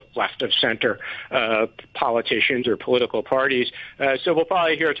left of center politicians or political parties. So we'll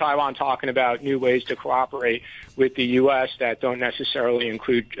probably hear Taiwan talking about new ways to cooperate with the U.S. that don't necessarily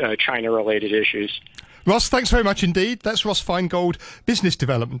include China-related issues. Ross, thanks very much indeed. That's Ross Feingold, Business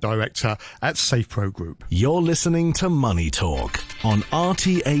Development Director at SafePro Group. You're listening to Money Talk on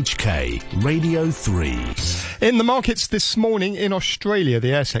RTHK Radio 3. In the markets this morning in Australia, the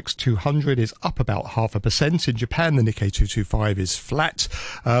ASX 200 is up about 0.5%. In Japan, the Nikkei 225 is flat.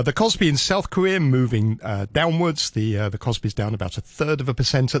 The Kospi in South Korea moving downwards. The Kospi is down about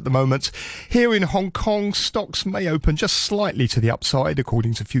 1/3% at the moment. Here in Hong Kong, stocks may open just slightly to the upside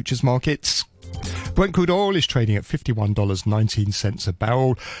according to futures markets. Brent crude oil is trading at $51.19 a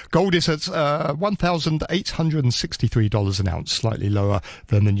barrel. Gold is at $1,863 an ounce, slightly lower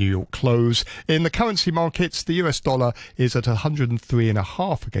than the New York close. In the currency markets, the US dollar is at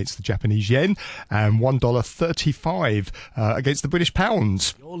 103.5 against the Japanese yen and $1.35 against the British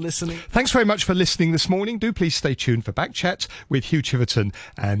pound. You're listening. Thanks very much for listening this morning. Do please stay tuned for Backchat with Hugh Chiverton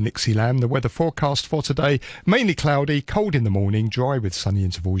and Nixie Lamb. The weather forecast for today, mainly cloudy, cold in the morning, dry with sunny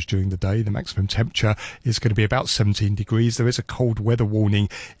intervals during the day. The maximum temperature is going to be about 17 degrees. There is a cold weather warning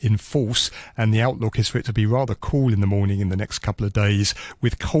in force, and the outlook is for it to be rather cool in the morning in the next couple of days,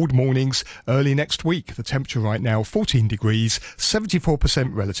 with cold mornings early next week. The temperature right now, 14 degrees,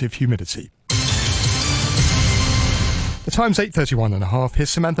 74% relative humidity. The time's 8:31.5.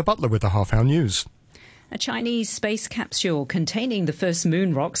 Here's Samantha Butler with the half-hour news. A Chinese space capsule containing the first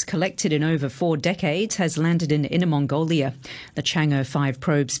moon rocks collected in over 4 decades has landed in Inner Mongolia. The Chang'e 5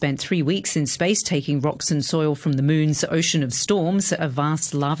 probe spent 3 weeks in space taking rocks and soil from the moon's ocean of storms, a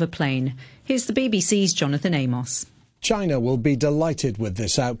vast lava plain. Here's the BBC's Jonathan Amos. China will be delighted with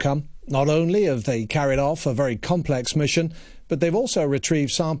this outcome. Not only have they carried off a very complex mission, but they've also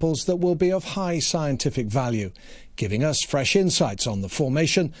retrieved samples that will be of high scientific value, giving us fresh insights on the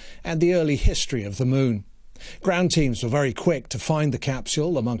formation and the early history of the moon. Ground teams were very quick to find the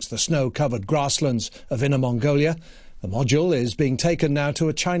capsule amongst the snow-covered grasslands of Inner Mongolia. The module is being taken now to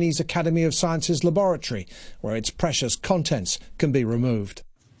a Chinese Academy of Sciences laboratory, where its precious contents can be removed.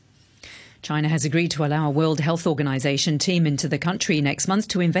 China has agreed to allow a World Health Organization team into the country next month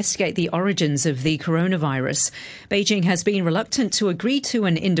to investigate the origins of the coronavirus. Beijing has been reluctant to agree to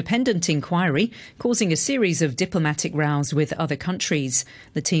an independent inquiry, causing a series of diplomatic rows with other countries.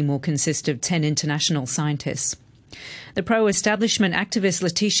 The team will consist of 10 international scientists. The pro-establishment activist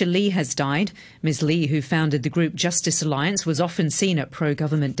Letitia Lee has died. Ms. Lee, who founded the group Justice Alliance, was often seen at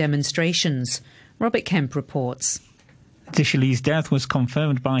pro-government demonstrations. Robert Kemp reports. Letitia Lee's death was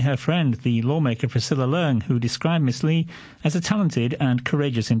confirmed by her friend, the lawmaker Priscilla Leung, who described Ms. Lee as a talented and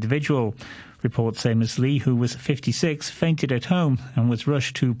courageous individual. Reports say Ms. Lee, who was 56, fainted at home and was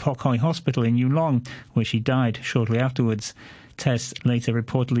rushed to Pokhoi Hospital in Yulong, where she died shortly afterwards. Tests later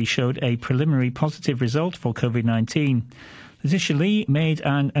reportedly showed a preliminary positive result for COVID-19. Letitia Lee made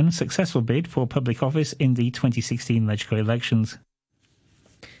an unsuccessful bid for public office in the 2016 legislative elections.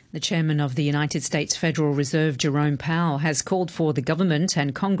 The chairman of the United States Federal Reserve, Jerome Powell, has called for the government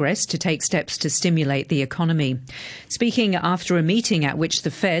and Congress to take steps to stimulate the economy. Speaking after a meeting at which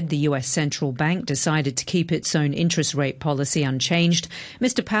the Fed, the US central bank, decided to keep its own interest rate policy unchanged,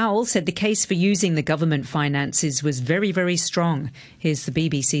 Mr. Powell said the case for using the government finances was very, very strong. Here's the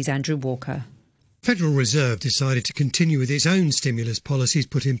BBC's Andrew Walker. The Federal Reserve decided to continue with its own stimulus policies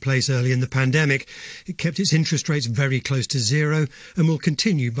put in place early in the pandemic. It kept its interest rates very close to zero and will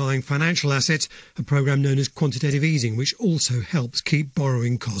continue buying financial assets, a programme known as quantitative easing, which also helps keep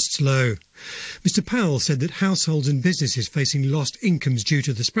borrowing costs low. Mr. Powell said that households and businesses facing lost incomes due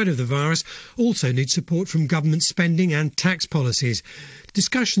to the spread of the virus also need support from government spending and tax policies.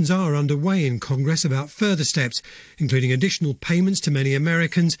 Discussions are underway in Congress about further steps, including additional payments to many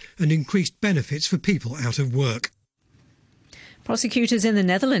Americans and increased benefits for people out of work. Prosecutors in the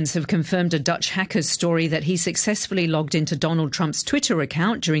Netherlands have confirmed a Dutch hacker's story that he successfully logged into Donald Trump's Twitter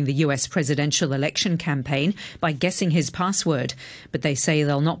account during the US presidential election campaign by guessing his password. But they say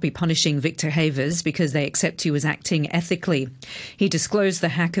they'll not be punishing Victor Havers because they accept he was acting ethically. He disclosed the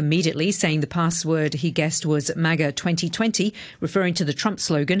hack immediately, saying the password he guessed was MAGA 2020, referring to the Trump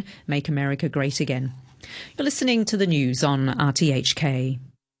slogan, Make America Great Again. You're listening to the news on RTHK.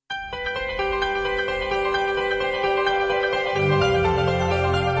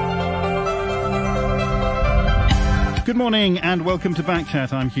 Good morning and welcome to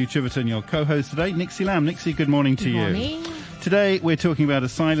Backchat. I'm Hugh Chiverton, your co-host today. Nixie Lamb. Nixie, good morning to you. Good morning. Today we're talking about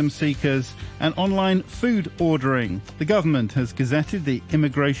asylum seekers and online food ordering. The government has gazetted the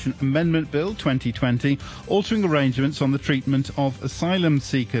Immigration Amendment Bill 2020, altering arrangements on the treatment of asylum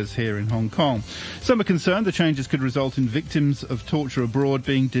seekers here in Hong Kong. Some are concerned the changes could result in victims of torture abroad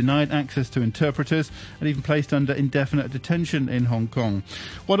being denied access to interpreters and even placed under indefinite detention in Hong Kong.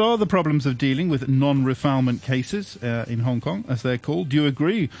 What are the problems of dealing with non-refoulement cases in Hong Kong, as they're called? Do you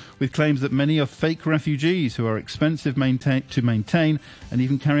agree with claims that many are fake refugees who are expensive to maintain and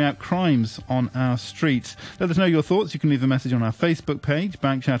even carry out crimes on our streets? Let us know your thoughts. You can leave a message on our Facebook page,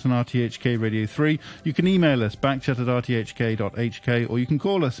 Backchat and RTHK Radio 3. You can email us, backchat@rthk.hk, or you can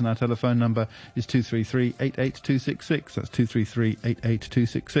call us, and our telephone number is 233-88266. That's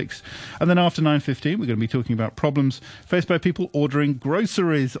 233-88266. And then after 9:15, we're going to be talking about problems faced by people ordering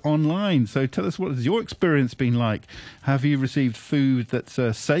groceries online. So tell us, what has your experience been like? Have you received food that's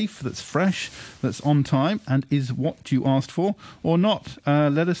safe, that's fresh, that's on time, and is what you asked for or not?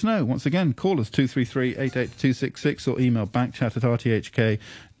 Let us know. Once again, call us 233-88266 or email backchat@rthk.hk.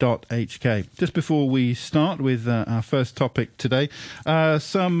 Just before we start with our first topic today,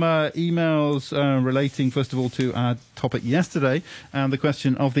 some emails relating, first of all, to our topic yesterday and the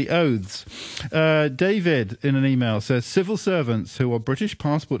question of the oaths. David, in an email, says civil servants who are British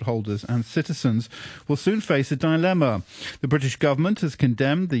passport holders and citizens will soon face a dilemma. The British government has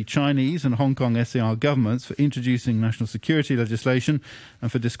condemned the Chinese and Hong Kong SAR governments for introducing national security legislation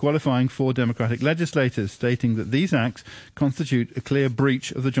and for disqualifying 4 democratic legislators, stating that these acts constitute a clear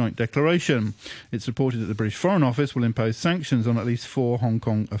breach of the joint declaration. It's reported that the British Foreign Office will impose sanctions on at least 4 Hong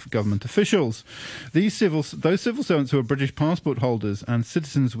Kong government officials. Those civil servants who are British passport holders and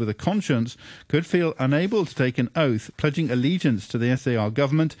citizens with a conscience could feel unable to take an oath pledging allegiance to the SAR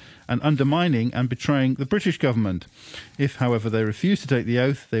government and undermining and betraying the British government. If, however, they refuse to take the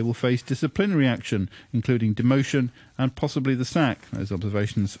oath, they will face disciplinary action, including demotion and possibly the sack. Those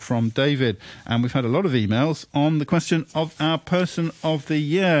observations from David. And we've had a lot of emails on the question of our Person of the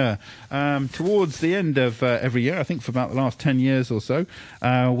Year. Towards the end of every year, I think for about the last 10 years or so,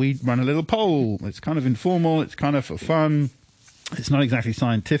 we run a little poll. It's kind of informal, it's kind of for fun. It's not exactly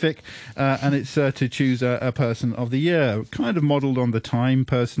scientific, and it's to choose a Person of the Year, kind of modelled on the Time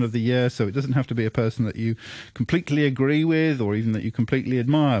Person of the Year, so it doesn't have to be a person that you completely agree with or even that you completely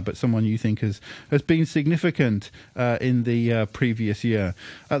admire, but someone you think has been significant in the previous year.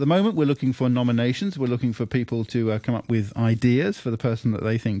 At the moment, we're looking for nominations. We're looking for people to come up with ideas for the person that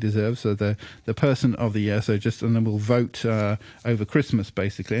they think deserves, so the Person of the Year. So and then we'll vote over Christmas,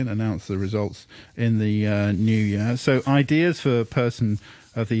 basically, and announce the results in the new year. So ideas for Person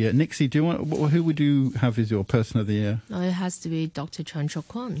of the Year. Nixie, who would you have as your Person of the Year? It has to be Dr. Chan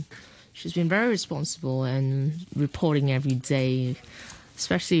Chok-kwan. She's been very responsible and reporting every day,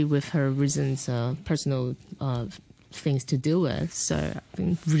 especially with her recent personal things to deal with. So I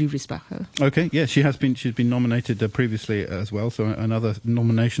really respect her. Okay, yeah, she's been nominated previously as well, so another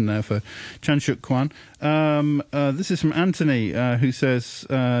nomination there for Chan Chok-kwan. This is from Anthony, who says,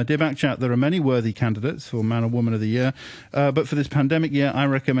 Dear Backchat, there are many worthy candidates for Man or Woman of the Year, but for this pandemic year, I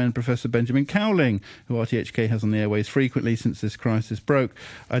recommend Professor Benjamin Cowling, who RTHK has on the airways frequently since this crisis broke.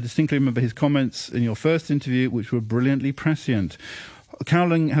 I distinctly remember his comments in your first interview, which were brilliantly prescient.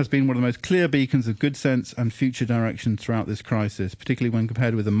 Cowling has been one of the most clear beacons of good sense and future direction throughout this crisis, particularly when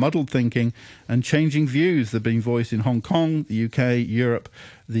compared with the muddled thinking and changing views that have been voiced in Hong Kong, the UK, Europe,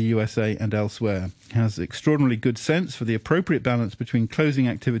 the USA and elsewhere. He has extraordinarily good sense for the appropriate balance between closing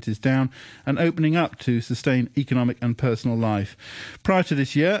activities down and opening up to sustain economic and personal life. Prior to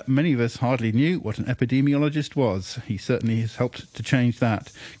this year, many of us hardly knew what an epidemiologist was. He certainly has helped to change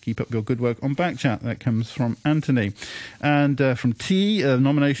that. Keep up your good work on Backchat. That comes from Anthony. And from T, a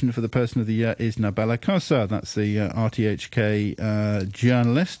nomination for the Person of the Year is Nabela Kosa. That's the RTHK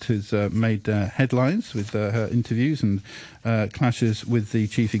journalist who's made headlines with her interviews and clashes with the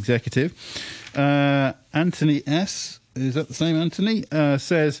chief executive. Anthony S., is that the same Anthony?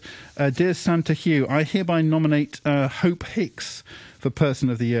 Says, Dear Santa Hugh, I hereby nominate Hope Hicks for Person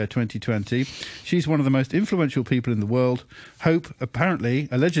of the Year 2020. She's one of the most influential people in the world. Hope,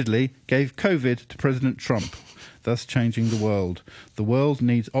 allegedly, gave COVID to President Trump, thus changing the world. The world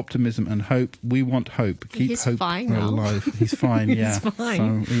needs optimism and hope. We want hope. Keep hope alive. He's fine, yeah. He's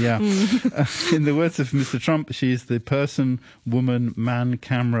fine. So, yeah. In the words of Mr. Trump, she is the person, woman, man,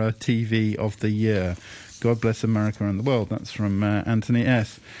 camera, TV of the year. God bless America and the world. That's from Anthony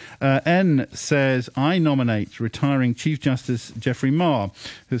S. N says, I nominate retiring Chief Justice Geoffrey Marr,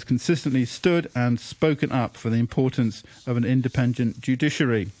 who has consistently stood and spoken up for the importance of an independent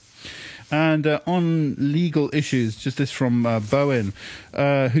judiciary. And on legal issues, just this from Bowen,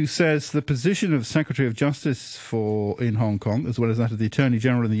 who says the position of Secretary of Justice in Hong Kong, as well as that of the Attorney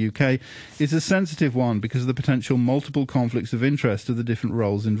General in the UK, is a sensitive one because of the potential multiple conflicts of interest of the different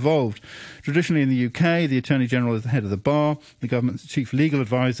roles involved. Traditionally in the UK, the Attorney General is the head of the bar, the government's chief legal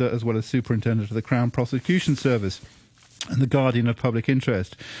advisor, as well as superintendent of the Crown Prosecution Service and the guardian of public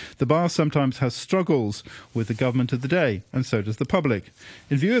interest. The bar sometimes has struggles with the government of the day, and so does the public.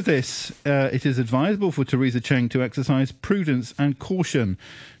 In view of this, it is advisable for Theresa Cheng to exercise prudence and caution,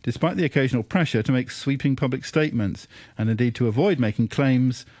 despite the occasional pressure to make sweeping public statements, and indeed to avoid making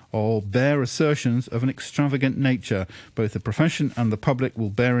claims or bare assertions of an extravagant nature. Both the profession and the public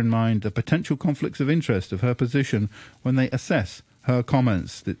will bear in mind the potential conflicts of interest of her position when they assess her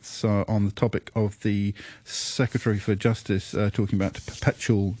comments. It's on the topic of the Secretary for Justice talking about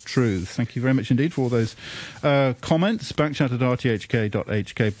perpetual truth. Thank you very much indeed for all those comments. Backchat at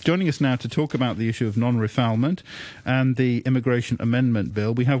rthk.hk. Joining us now to talk about the issue of non-refoulement and the Immigration Amendment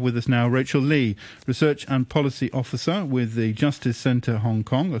Bill, we have with us now Rachel Lee, Research and Policy Officer with the Justice Centre Hong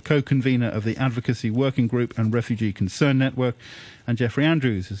Kong, a co-convener of the Advocacy Working Group and Refugee Concern Network, and Jeffrey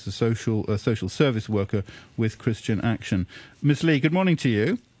Andrews is a social service worker with Christian Action. Ms. Lee, good morning to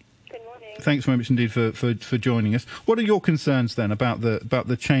you. Good morning. Thanks very much indeed for joining us. What are your concerns then about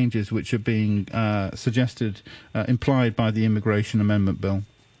the changes which are being suggested, implied by the Immigration Amendment Bill?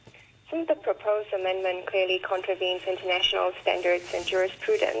 Some of the proposed amendment clearly contravenes international standards and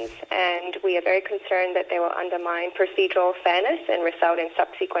jurisprudence, and we are very concerned that they will undermine procedural fairness and result in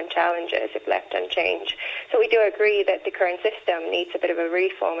subsequent challenges if left unchanged. So we do agree that the current system needs a bit of a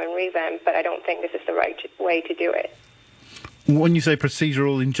reform and revamp, but I don't think this is the right way to do it. When you say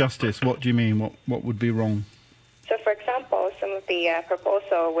procedural injustice, what do you mean? What would be wrong? So, for example, some of the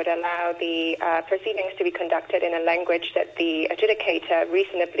proposal would allow the proceedings to be conducted in a language that the adjudicator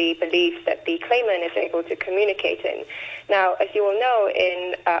reasonably believes that the claimant is able to communicate in. Now, as you will know,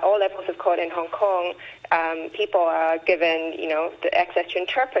 in all levels of court in Hong Kong, people are given, the access to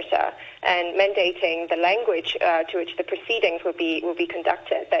interpreter, and mandating the language to which the proceedings will be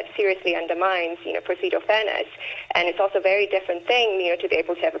conducted. That seriously undermines, procedural fairness. And it's also a very different thing, to be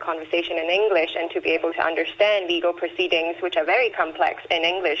able to have a conversation in English and to be able to understand legal proceedings, which are very complex in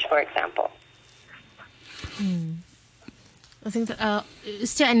English, for example. I think that,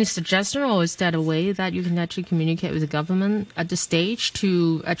 is there any suggestion, or is that a way that you can actually communicate with the government at this stage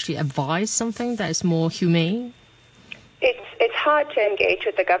to actually advise something that is more humane? It's hard to engage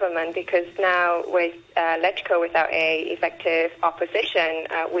with the government because now with LegCo without a effective opposition,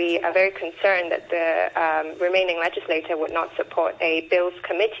 we are very concerned that the remaining legislator would not support a bills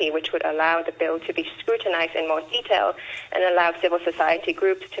committee which would allow the bill to be scrutinized in more detail and allow civil society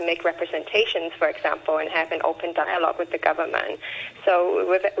groups to make representations, for example, and have an open dialogue with the government. So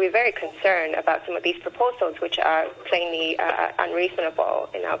we're very concerned about some of these proposals which are plainly unreasonable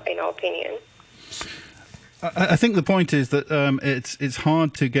in our opinion. I think the point is that it's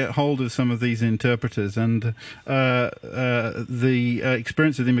hard to get hold of some of these interpreters, and the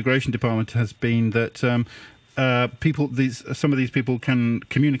experience of the Immigration Department has been that some of these people can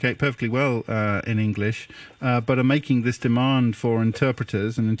communicate perfectly well in English, but are making this demand for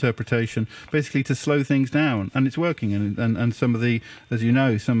interpreters and interpretation basically to slow things down, and it's working. And some of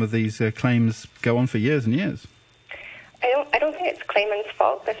some of these claims go on for years and years. I don't think it's claimant's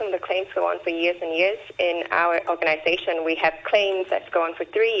fault that some of the claims go on for years and years. In our organization, we have claims that go on for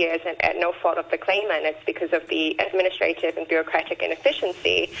 3 years and at no fault of the claimant. It's because of the administrative and bureaucratic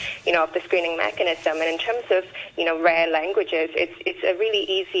inefficiency, of the screening mechanism. And in terms of, rare languages, it's a really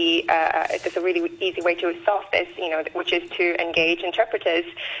easy, there's a really easy way to solve this, which is to engage interpreters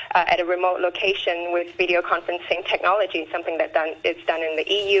at a remote location with video conferencing technology, something that is done in the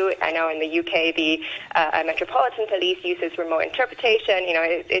EU. I know in the UK, the Metropolitan Police uses remote interpretation.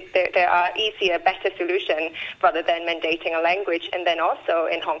 There are easier, better solutions rather than mandating a language. And then also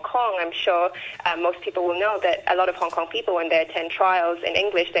in Hong Kong, I'm sure most people will know that a lot of Hong Kong people, when they attend trials in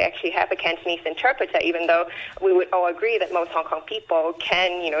English, they actually have a Cantonese interpreter, even though we would all agree that most Hong Kong people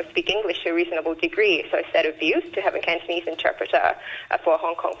can, speak English to a reasonable degree. So it's that abuse to have a Cantonese interpreter for a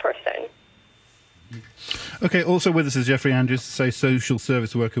Hong Kong person. Okay, also with us is Jeffrey Andrews, social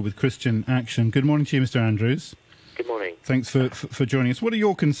service worker with Christian Action. Good morning to you, Mr. Andrews. Good morning. Thanks for joining us. What are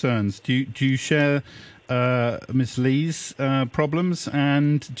your concerns? Do you share Ms. Lee's problems,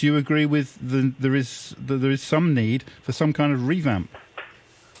 and do you agree with there is some need for some kind of revamp?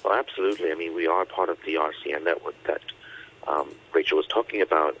 Well, absolutely. I mean, we are part of the RCN network that Rachel was talking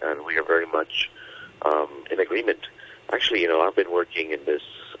about, and we are very much in agreement. Actually, I've been working in this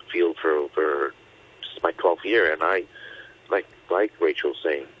field for over my 12th year, and I, like Rachel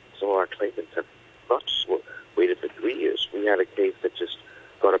saying, some of our claimants have not just waited for 3 years. We had a case that just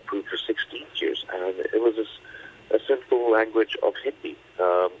got approved for 16 years, and it was a simple language of Hindi,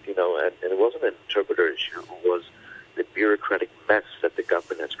 and it wasn't an interpreter issue. It was the bureaucratic mess that the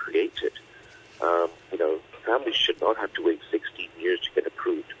government has created. Families should not have to wait 16 years to get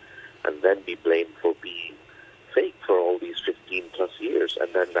approved and then be blamed for being fake for all these 15 plus years.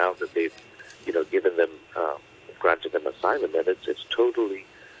 And then now that they've, given them, granted them asylum, and it's totally,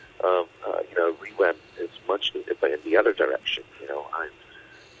 revamped. It's much needed, but in the other direction. I've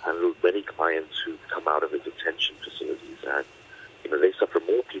handled many clients who come out of the detention facilities, and they suffer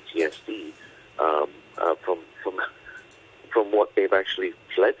more PTSD from what they've actually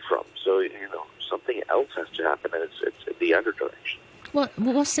fled from. So something else has to happen, and it's in the other direction.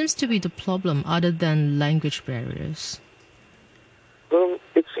 What seems to be the problem other than language barriers? Well,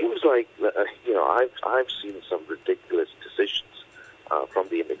 it seems like I've seen some ridiculous decisions from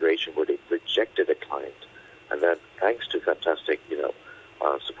the immigration where they've rejected a client, and then thanks to fantastic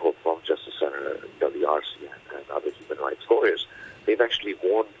support from Justice Center, the RCN, and other human rights lawyers, they've actually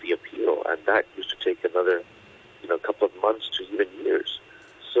won the appeal, and that used to take another couple of months to even years.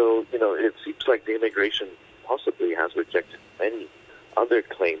 So it seems like the immigration possibly has rejected many other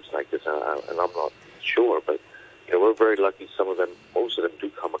claims like this, and I'm not sure, but we're very lucky. Most of them do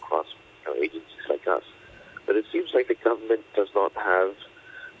come across agencies like us, but it seems like the government does not have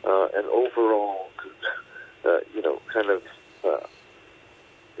an overall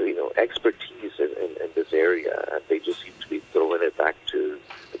expertise in this area, and they just seem to be throwing it back to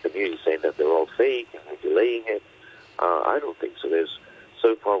the community, saying that they're all fake and they're delaying it. I don't think so.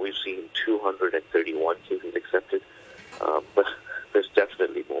 So far we've seen 231 cases accepted, but there's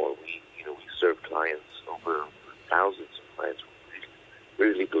definitely more. We serve clients, over thousands of clients who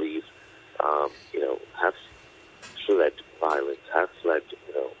really believe, have fled violence, have fled,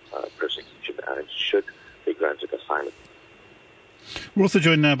 persecution, and should be granted asylum. We're also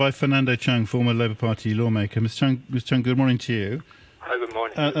joined now by Fernando Chung, former Labour Party lawmaker. Ms. Chung, good morning to you. Hi, good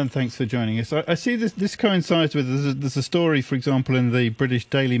morning. And thanks for joining us. I see this coincides with, there's a story, for example, in the British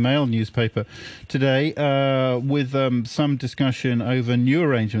Daily Mail newspaper today with some discussion over new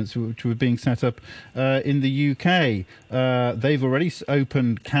arrangements which were being set up in the UK. They've already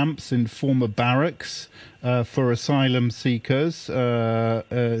opened camps in former barracks for asylum seekers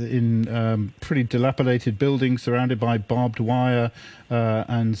in pretty dilapidated buildings surrounded by barbed wire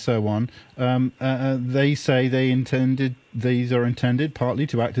and so on. They say these are intended partly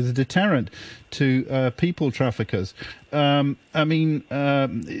to act as a deterrent to people traffickers. Isn't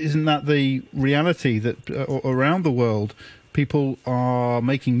that the reality that around the world people are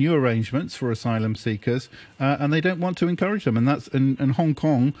making new arrangements for asylum seekers and they don't want to encourage them? And that's in Hong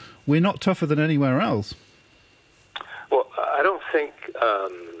Kong, we're not tougher than anywhere else. Well, I don't think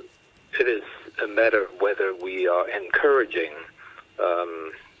it is a matter of whether we are encouraging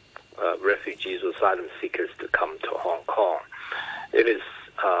refugees or asylum seekers to come to Hong Kong. It is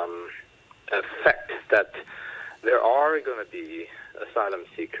a fact that there are going to be asylum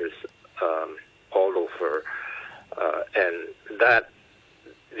seekers all over, and that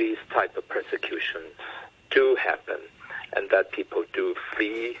these type of persecutions do happen, and that people do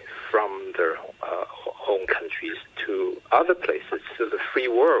flee from their home countries to other places, to the free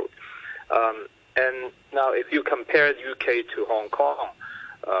world. And now if you compare the UK to Hong Kong,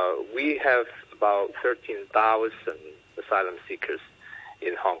 we have about 13,000 asylum seekers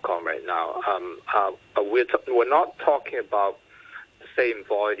in Hong Kong right now. We're not talking about the same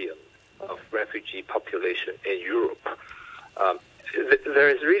volume of refugee population in Europe. There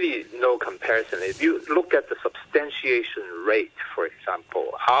is really no comparison. If you look at the substantiation rate, for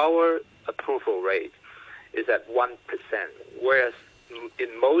example, our approval rate is at 1%, whereas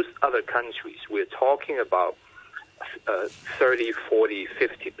in most other countries, we're talking about 30, 40,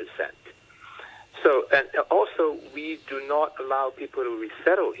 50%. So, and also, we do not allow people to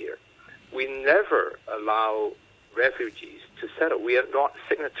resettle here. We never allow refugees to settle. We are not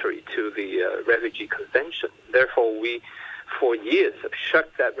signatory to the Refugee Convention. Therefore, we, for years, have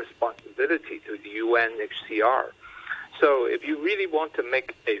shucked that responsibility to the UNHCR. So if you really want to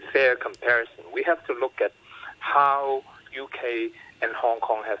make a fair comparison, we have to look at how UK and Hong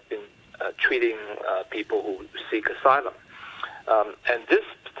Kong have been treating people who seek asylum. And this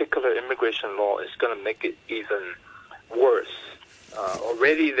particular immigration law is going to make it even worse.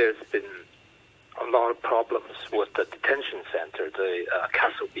 Already there's been a lot of problems with the detention center, the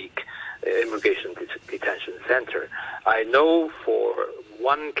Castlebeak Immigration Detention Center. I know for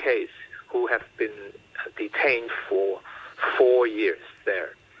one case who have been detained for 4 years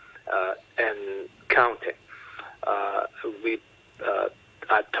there and counting.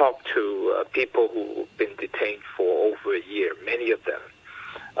 I talked people who've been detained for over a year, many of them.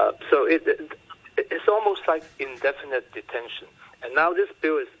 So it's almost like indefinite detention. And now this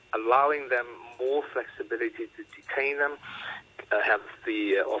bill is allowing them more flexibility to detain them, have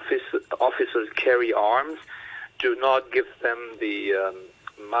the officers carry arms, do not give them the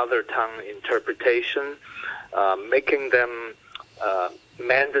mother tongue interpretation, making them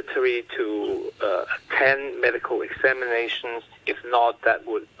mandatory to attend medical examinations. If not, that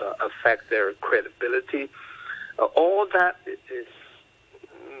would affect their credibility. All that is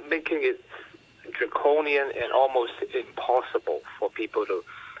making it draconian and almost impossible for people to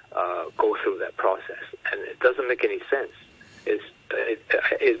go through that process. And it doesn't make any sense.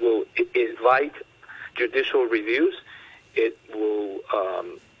 It will invite judicial reviews. It will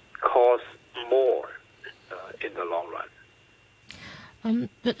cause more in the long run.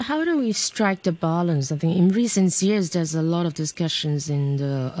 But how do we strike the balance? I think in recent years, there's a lot of discussions in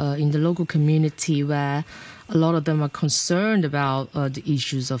the local community where a lot of them are concerned about the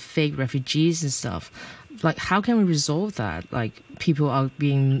issues of fake refugees and stuff. Like, how can we resolve that? Like, people are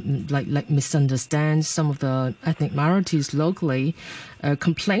being like misunderstand some of the ethnic minorities locally.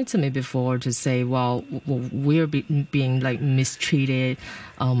 Complained to me before to say, well, we're being like mistreated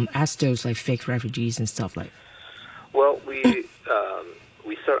as those like fake refugees and stuff like. Well, we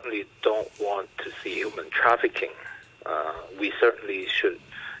certainly don't want to see human trafficking. We certainly should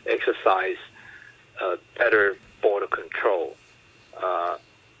exercise better border control,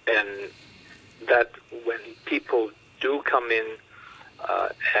 and that when people do come in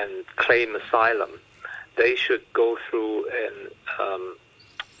and claim asylum, they should go through an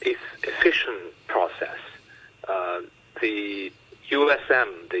efficient process. The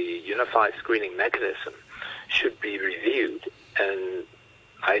USM, the Unified Screening Mechanism, should be reviewed and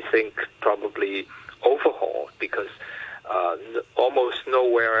I think probably overhauled, because almost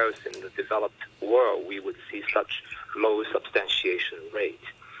nowhere else in the developed world we would see such low substantiation rate.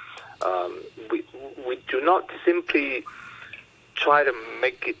 We do not simply try to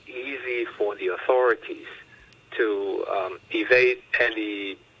make it easy for the authorities to evade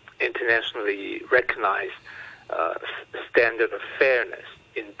any internationally recognized standard of fairness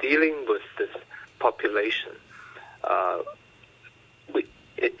in dealing with this population.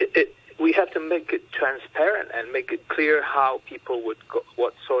 We have to make it transparent and make it clear how people would go,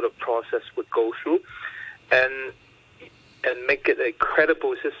 what sort of process would go through, and make it a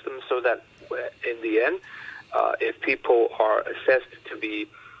credible system so that in the end, if people are assessed to be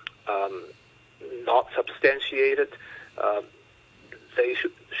not substantiated, they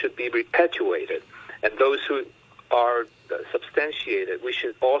should be repatriated. And those who are substantiated, we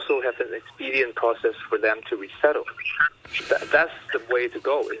should also have an expedient process for them to resettle. That's the way to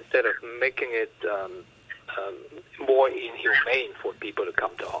go, instead of making it more inhumane for people to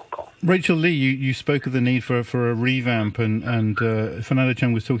come to Hong Kong. Rachel Lee, you spoke of the need for a revamp, and Fernando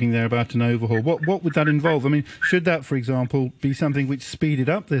Chung was talking there about an overhaul. What would that involve? I mean, should that, for example, be something which speeded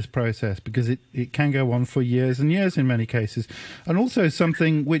up this process, because it can go on for years and years in many cases, and also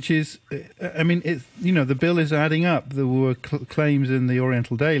something which is, I mean, the bill is adding up. There were claims in the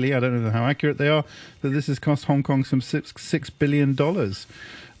Oriental Daily, I don't know how accurate they are, that this has cost Hong Kong some $6 billion.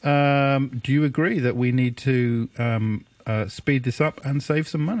 Do you agree that we need to speed this up and save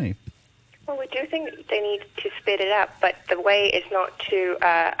some money? Well, we do think they need to speed it up, but the way is not to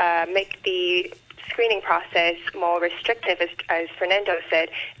make the screening process more restrictive, as Fernando said.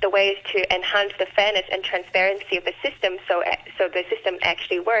 The way is to enhance the fairness and transparency of the system, so the system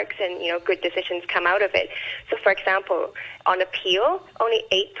actually works and good decisions come out of it. So, for example, on appeal, only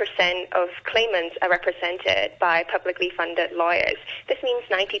 8% of claimants are represented by publicly funded lawyers. This means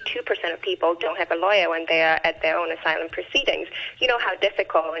 92% of people don't have a lawyer when they are at their own asylum proceedings. You know how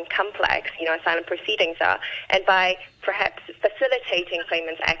difficult and complex asylum proceedings are, and by perhaps facilitating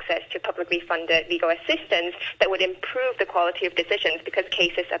claimants' access to publicly funded legal assistance, that would improve the quality of decisions because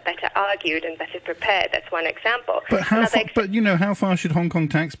cases are better argued and better prepared. That's one example. But how far should Hong Kong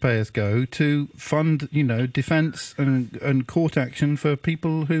taxpayers go to fund, defence and court action for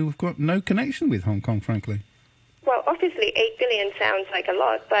people who've got no connection with Hong Kong, frankly? Well, obviously, 8 billion sounds like a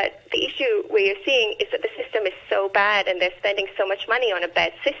lot, but the issue we are seeing is that the system is so bad and they're spending so much money on a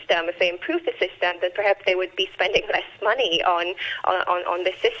bad system. If they improve the system, then perhaps they would be spending less money on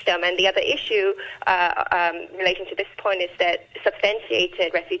the system. And the other issue relating to this point is that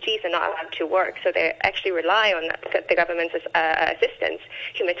substantiated refugees are not allowed to work, so they actually rely on the government's assistance,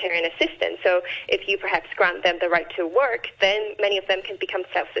 humanitarian assistance. So if you perhaps grant them the right to work, then many of them can become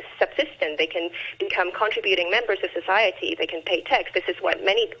self-subsistent. They can become contributing members of society. They can pay tax. This is what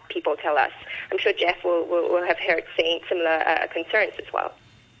many people tell us. I'm sure Jeff will have heard saying similar concerns as well.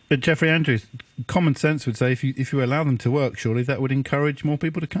 But Jeffrey Andrews, common sense would say if you allow them to work, surely that would encourage more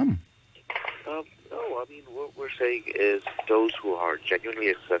people to come. No, I mean, what we're saying is those who are genuinely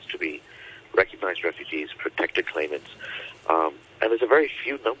assessed to be recognized refugees, protected claimants, and there's a very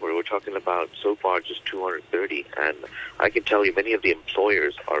few number. We're talking about so far just 230, and I can tell you many of the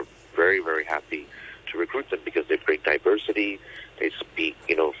employers are very, very happy to recruit them because they bring diversity, they speak,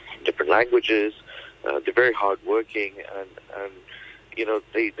 different languages, they're very hardworking, and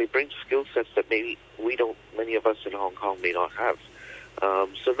they bring skill sets that maybe many of us in Hong Kong may not have.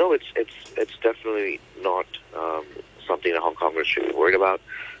 So no, it's definitely not something that Hong Kongers should be worried about.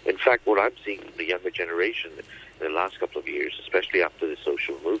 In fact, what I'm seeing in the younger generation in the last couple of years, especially after the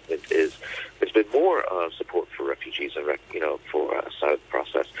social movement, is there's been more support for refugees and for asylum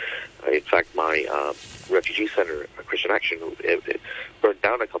process. In fact, my refugee center, Christian Action, it burned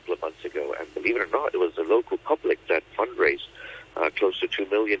down a couple of months ago, and believe it or not, it was the local public that fundraised close to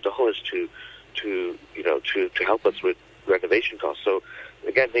 $2 million to help us with renovation costs. So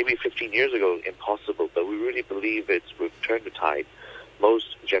again, maybe 15 years ago, impossible, but we really believe we've turned the tide.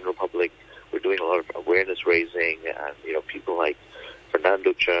 Most general public, we're doing a lot of awareness raising, and people like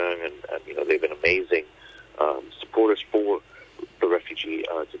Fernando Chung, and they've been amazing supporters for the refugee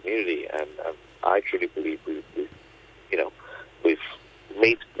community, and I truly believe we've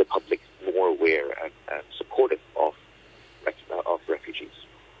made the public more aware and supportive of refugees.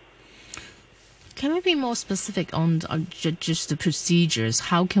 Can we be more specific on just the procedures?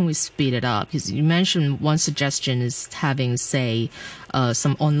 How can we speed it up? Because you mentioned one suggestion is having, say,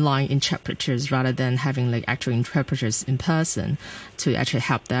 some online interpreters rather than having actual interpreters in person to actually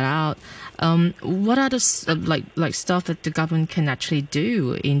help that out. What are the stuff that the government can actually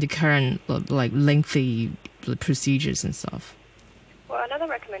do in the current lengthy procedures and stuff? Well, another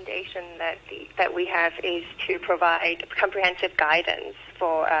recommendation that we have is to provide comprehensive guidance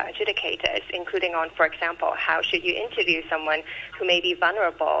for adjudicators, including on, for example, how should you interview someone who may be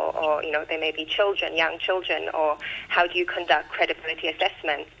vulnerable, or they may be children, young children, or how do you conduct credibility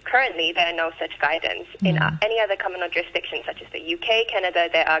assessment. Currently, there are no such guidance. In any other common law jurisdictions, such as the UK, Canada,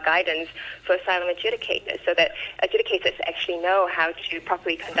 there are guidance for asylum adjudicators, so that adjudicators actually know how to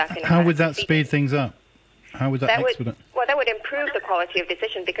properly conduct. How would that speed things up? How would that expedite? Well, that would improve the quality of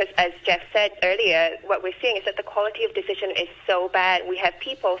decision because, as Jeff said earlier, what we're seeing is that the quality of decision is so bad. We have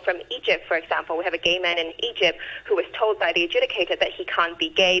people from Egypt, for example. We have a gay man in Egypt who was told by the adjudicator that he can't be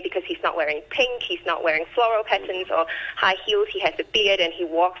gay because he's not wearing pink, he's not wearing floral patterns or high heels, he has a beard and he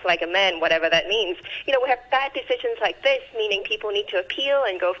walks like a man, whatever that means. We have bad decisions like this, meaning people need to appeal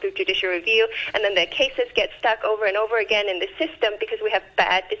and go through judicial review, and then their cases get stuck over and over again in the system because we have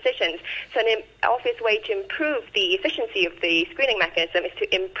bad decisions. So an obvious way to improve the efficiency of the screening mechanism is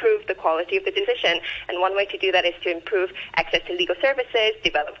to improve the quality of the decision. And one way to do that is to improve access to legal services,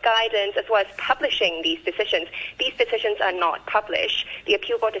 develop guidance, as well as publishing these decisions. These decisions are not published. The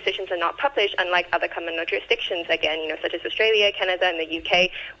appeal board decisions are not published, unlike other common law jurisdictions, again, such as Australia, Canada, and the UK,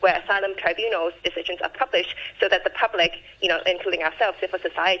 where asylum tribunals' decisions are published so that the public, including ourselves, civil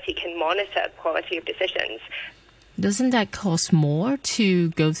society, can monitor quality of decisions. Doesn't that cost more to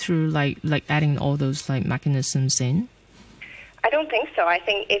go through like adding all those mechanisms in? I don't think so. I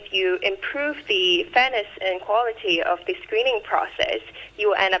think if you improve the fairness and quality of the screening process, you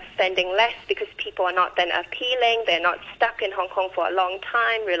will end up spending less because people are not then appealing. They're not stuck in Hong Kong for a long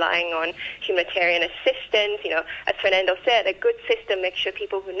time, relying on humanitarian assistance. As Fernando said, a good system makes sure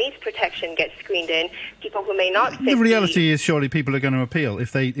people who need protection get screened in. People who may not fit. The reality is surely people are going to appeal.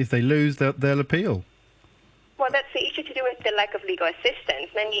 If they lose, they'll appeal. Well, that's the issue to do with the lack of legal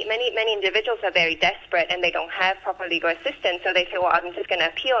assistance. Many individuals are very desperate and they don't have proper legal assistance, so they say, well, I'm just going to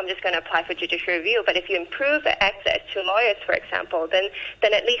appeal, I'm just going to apply for judicial review. But if you improve access to lawyers, for example, then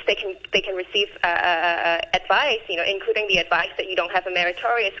at least they can receive advice, including the advice that you don't have a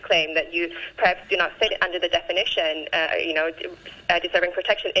meritorious claim, that you perhaps do not fit under the definition, deserving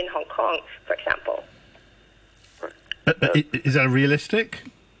protection in Hong Kong, for example. Is that realistic,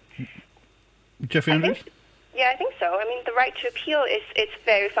 Jeffrey Andrews? Yeah, I think so. I mean, the right to appeal it's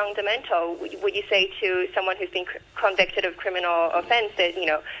very fundamental. Would you say to someone who's been convicted of criminal offense that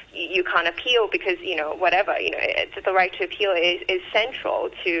you can't appeal because whatever the right to appeal is central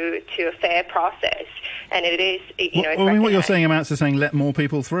to a fair process, and it is what you're saying amounts to saying let more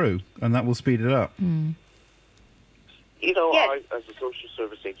people through, and that will speed it up. Mm. Yes. As a social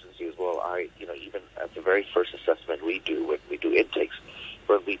service agency as well, even at the very first assessment we do when we do intakes,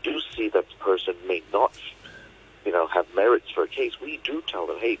 when we do see that the person may not have merits for a case, we do tell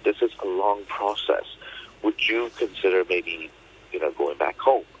them, hey, this is a long process. Would you consider maybe, going back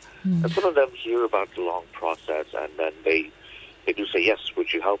home? And some of them hear about the long process and then they they do say, yes,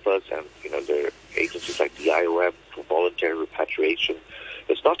 would you help us? And, there are agencies like the IOM for voluntary repatriation.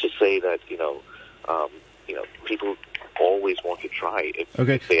 It's not to say that, people always want to try. If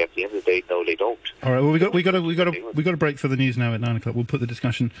they, at the end of the day, no, they don't. All right. Well, we got a break for the news now at 9:00. We'll put the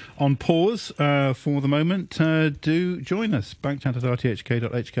discussion on pause for the moment. Do join us. Backchat at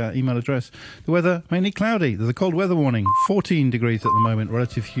rthk.hk, email address. The weather mainly cloudy. There's a cold weather warning. 14 degrees at the moment.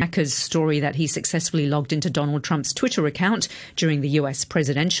 Relative humidity. Hacker's story that he successfully logged into Donald Trump's Twitter account during the US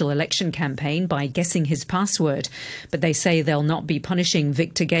presidential election campaign by guessing his password. But they say they'll not be punishing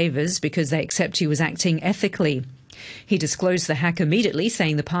Victor Gavers because they accept he was acting ethically. He disclosed the hack immediately,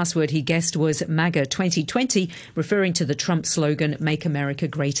 saying the password he guessed was MAGA 2020, referring to the Trump slogan, Make America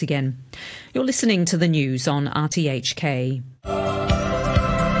Great Again. You're listening to the news on RTHK.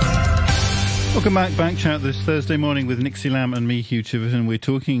 Welcome back, Backchat, this Thursday morning with Nixie Lamb and me, Hugh Chiverton. We're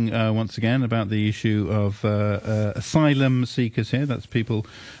talking once again about the issue of asylum seekers here. That's people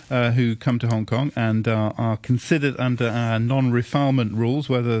who come to Hong Kong and are considered under our non-refoulement rules,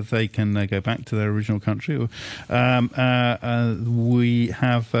 whether they can go back to their original country. Or, we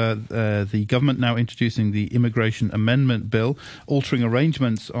have the government now introducing the Immigration Amendment Bill, altering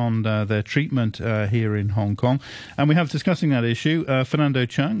arrangements on their treatment here in Hong Kong. And we have discussing that issue Fernando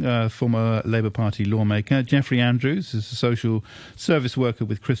Chung, former Labour Party lawmaker, Jeffrey Andrews is a social service worker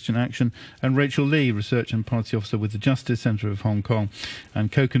with Christian Action, and Rachel Lee, research and policy officer with the Justice Centre of Hong Kong,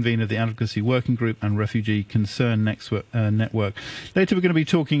 and co-convener of the Advocacy Working Group and Refugee Concern Network. Later we're going to be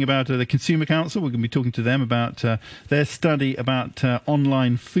talking about the Consumer Council. We're going to be talking to them about their study about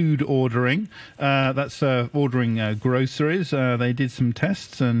online food ordering. That's ordering groceries. They did some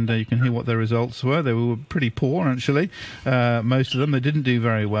tests and you can hear what their results were. They were pretty poor, actually. Most of them. They didn't do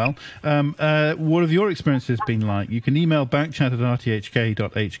very well. What have your experiences been like? You can email backchat at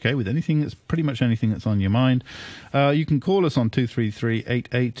rthk.hk with anything pretty much anything that's on your mind. You can call us on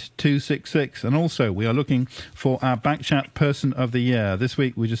 233-88266. And also, we are looking for our Backchat Person of the Year. This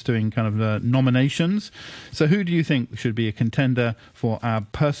week, we're just doing kind of nominations. So who do you think should be a contender for our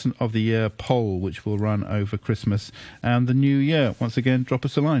Person of the Year poll, which will run over Christmas and the New Year? Once again, drop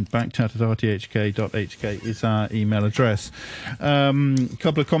us a line. Backchat at rthk.hk is our email address. A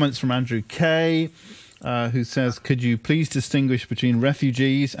couple of comments from Andrew Kay, who says, could you please distinguish between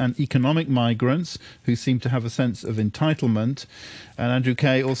refugees and economic migrants who seem to have a sense of entitlement? And Andrew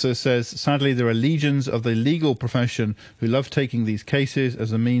Kay also says, sadly, there are legions of the legal profession who love taking these cases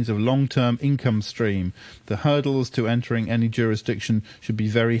as a means of long-term income stream. The hurdles to entering any jurisdiction should be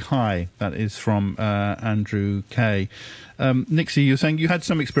very high. That is from Andrew Kay. Nixie, you're saying you had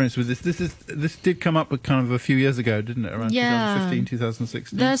some experience with this. This did come up kind of a few years ago, didn't it? Around 2015,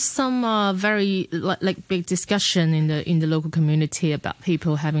 2016. There's some very big discussion in the local community about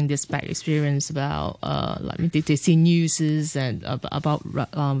people having this bad experience about they see news and about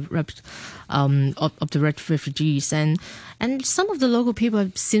of the refugees and some of the local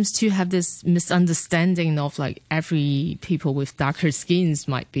people seems to have this misunderstanding of every people with darker skins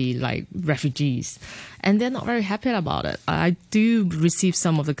might be like refugees, and they're not very happy about it. I do receive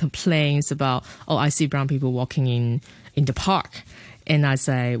some of the complaints about, I see brown people walking in the park, and I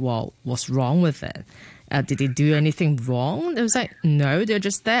say, well, what's wrong with it? Did they do anything wrong? They was like, no, they're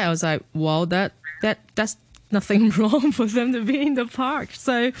just there. I was like, well, that's nothing wrong for them to be in the park.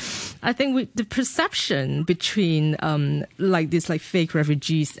 So I think the perception between these fake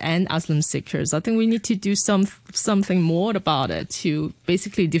refugees and asylum seekers, I think we need to do something more about it to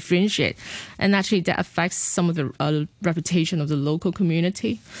basically differentiate. And actually that affects some of the reputation of the local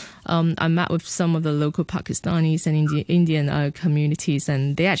community. I met with some of the local Pakistanis and Indian communities,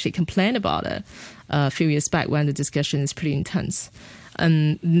 and they actually complained about it a few years back when the discussion is pretty intense.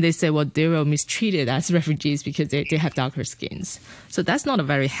 And they say, well, they were mistreated as refugees because they have darker skins. So that's not a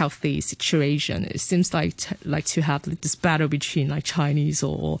very healthy situation. It seems like to have this battle between Chinese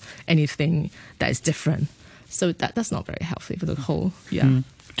or anything that is different. So that's not very healthy for the whole. Yeah. Mm.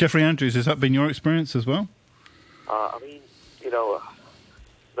 Jeffrey Andrews, has that been your experience as well?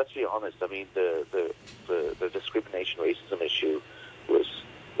 Let's be honest. I mean, the discrimination racism issue was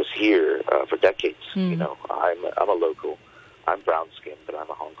here for decades. I'm a local. I'm brown-skinned, but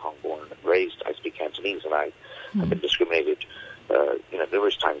I'm a Hong Kong born and raised. I speak Cantonese, and I've been discriminated,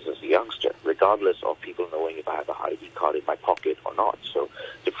 numerous times as a youngster, regardless of people knowing if I have a ID card in my pocket or not. So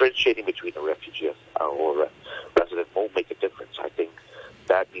differentiating between a refugee or a resident won't make a difference. I think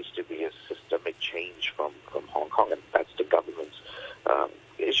that needs to be a systemic change from Hong Kong, and that's the government's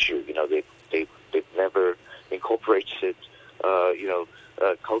issue. They've never incorporated,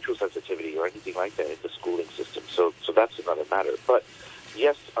 cultural sensitivity or anything like that in the schooling system. So that's another matter. But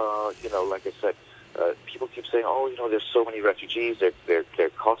yes, like I said, people keep saying, there's so many refugees, they're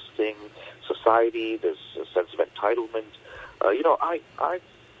costing society, there's a sense of entitlement. I've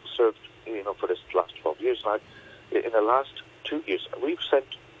served, for this last 12 years, and in the last 2 years, we've sent,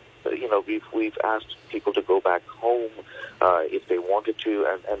 we've asked people to go back home if they wanted to,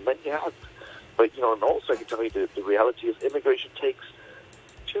 and many have. But, and also I can tell you the reality is immigration takes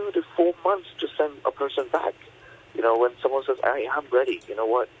 2 to 4 months to send a person back. When someone says, hey, I'm ready, you know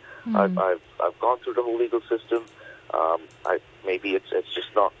what? I've gone through the whole legal system. Maybe it's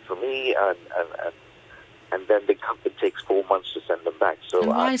just not for me, and then the company takes 4 months to send them back. So and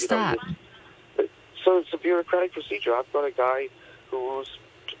why is that? So it's a bureaucratic procedure. I've got a guy who was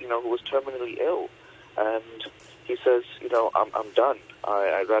terminally ill, and he says, I'm done.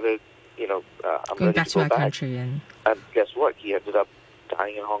 I'd rather, I'm going ready back to go our back. country, and guess what? He ended up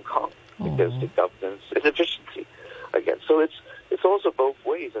dying in Hong Kong because the government's inefficiency again. So it's also both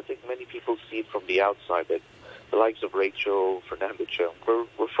ways. I think many people see it from the outside, that the likes of Rachel, Fernando Cheung,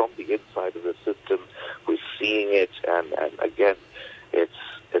 we're from the inside of the system. We're seeing it, and again, it's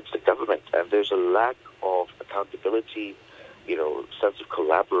the government, and there's a lack of accountability, sense of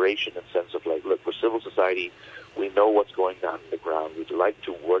collaboration, and sense of look, we're civil society. We know what's going on in the ground. We'd like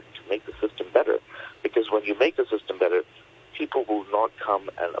to work to make the system better, because when you make the system better, people will not come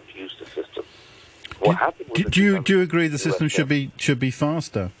and abuse the system. What happened with do you agree the system should be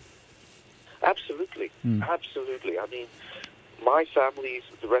faster? Absolutely. Absolutely. I mean, my families,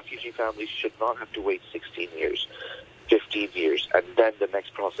 the refugee families, should not have to wait 16 years, 15 years, and then the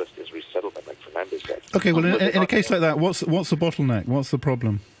next process is resettlement, like Fernando said. Okay, well, in a case like that, what's the bottleneck? What's the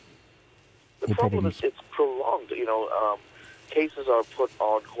problem? The problem is it's prolonged. Cases are put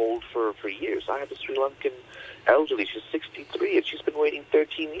on hold for years. I have a Sri Lankan elderly. She's 63, and she's been waiting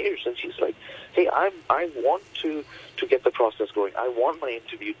 13 years. And she's like, hey, I want to get the process going. I want my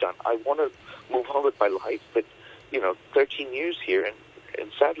interview done. I want to move on with my life. But, 13 years here,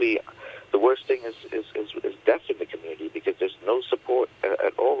 and sadly, the worst thing is death in the community, because there's no support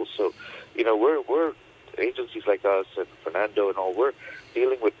at all. So, we're agencies like us and Fernando and all, we're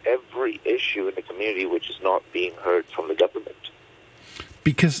dealing with every issue in the community which is not being heard from the government.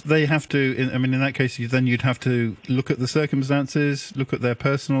 Because they have to, in that case, then you'd have to look at the circumstances, look at their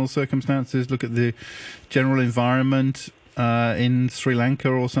personal circumstances, look at the general environment in Sri Lanka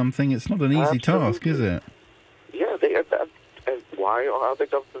or something. It's not an easy task, is it? Yeah, and why are other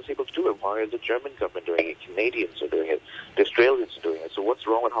governments able to do it? Why are the German government doing it? Canadians are doing it. The Australians are doing it. So what's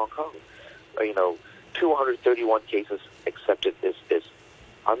wrong with Hong Kong? 231 cases accepted is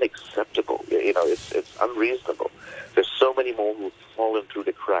unacceptable. It's unreasonable. There's so many more who've fallen through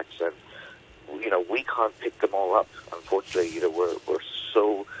the cracks, and we can't pick them all up. Unfortunately, we're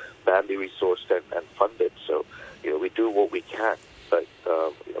so badly resourced and funded. So we do what we can, but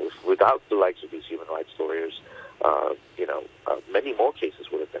without the likes of these human rights lawyers, many more cases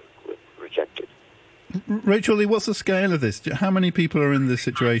would have been rejected. Rachel Lee, what's the scale of this? How many people are in this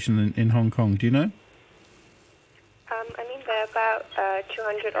situation in Hong Kong? Do you know? There are about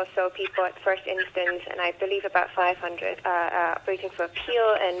 200 or so people at first instance, and I believe about 500 waiting for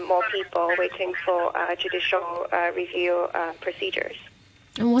appeal, and more people waiting for judicial review procedures.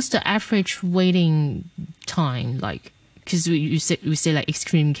 And what's the average waiting time like? Because we say like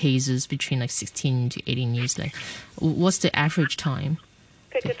extreme cases between 16 to 18 years. What's the average time?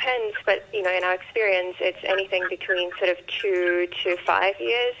 It depends, but in our experience, it's anything between sort of 2 to 5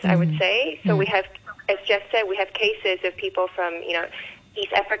 years, I would say. So we have, as Jeff said, we have cases of people from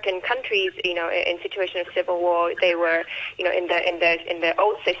East African countries, in situation of civil war. They were, in the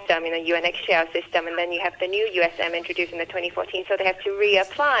old system, in the UNHCR system, and then you have the new USM introduced in the 2014. So they have to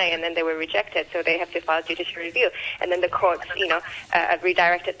reapply, and then they were rejected. So they have to file judicial review, and then the courts,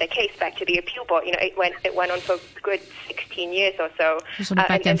 redirected the case back to the appeal board. It went on for a good 16 years or so. Sort of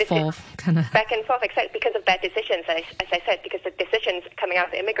back and forth, kind of. Back and forth, exactly, because of bad decisions, as I said, because the decisions coming out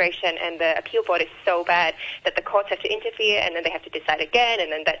of the immigration and the appeal board is so bad that the courts have to interfere, and then they have to decide again.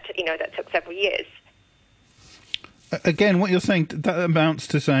 And then that took several years. Again, what you're saying, that amounts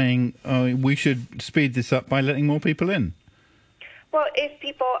to saying we should speed this up by letting more people in. Well, if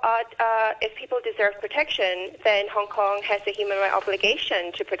people deserve protection, then Hong Kong has a human rights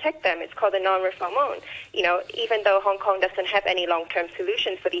obligation to protect them. It's called the non-refoulement. Even though Hong Kong doesn't have any long-term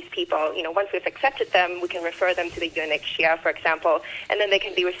solutions for these people, once we've accepted them, we can refer them to the UNHCR, for example, and then they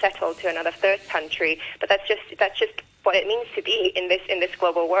can be resettled to another third country. But that's just what it means to be in this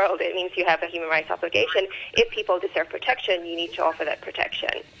global world. It means you have a human rights obligation. If people deserve protection, you need to offer that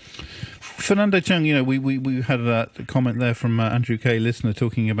protection. Fernando Cheung, we had a comment there from Andrew Kay, listener,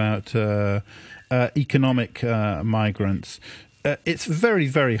 talking about economic migrants. it's very,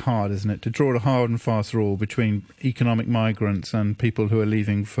 very hard, isn't it, to draw a hard and fast rule between economic migrants and people who are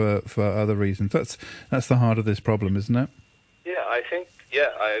leaving for other reasons. That's the heart of this problem, isn't it? Yeah,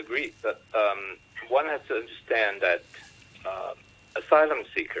 I agree. But one has to understand that asylum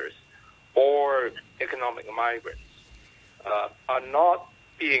seekers or economic migrants are not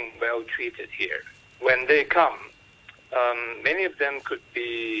being well treated here. When they come, many of them could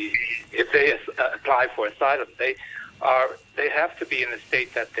be, if they apply for asylum, they have to be in a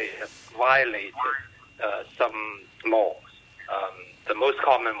state that they have violated some laws. The most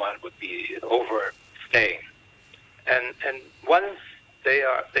common one would be overstaying, and once they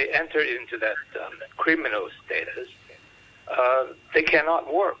enter into that criminal status, they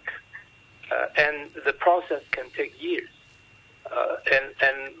cannot work, and the process can take years,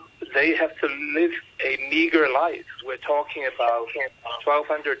 and they have to live a meager life. We're talking about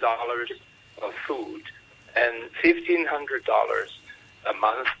 $1,200 of food and $1,500 a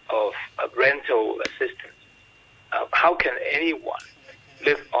month of rental assistance. How can anyone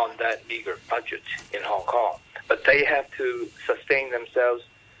live on that meager budget in Hong Kong? But they have to sustain themselves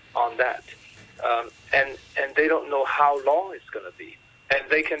on that. And they don't know how long it's going to be. And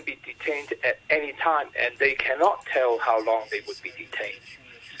they can be detained at any time, and they cannot tell how long they would be detained.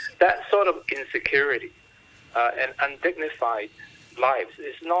 That sort of insecurity and undignified lives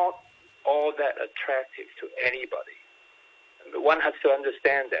is not all that attractive to anybody. One has to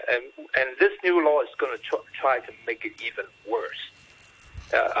understand that. And this new law is going to try to make it even worse.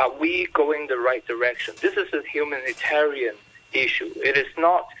 Are we going the right direction? This is a humanitarian issue. It is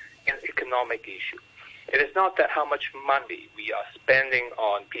not an economic issue. It is not that how much money we are spending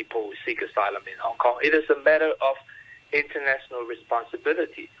on people who seek asylum in Hong Kong. It is a matter of international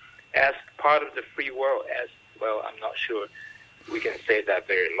responsibility as part of the free world. As well, I'm not sure we can say that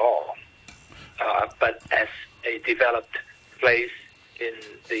very long, but as a developed place in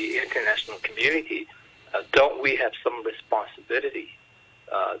the international community, don't we have some responsibility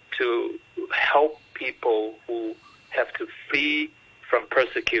to help people who have to flee from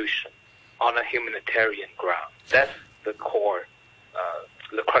persecution on a humanitarian ground? That's the core,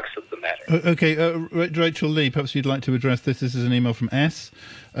 the crux of the matter. Okay, Rachel Lee, perhaps you'd like to address this. This is an email from S,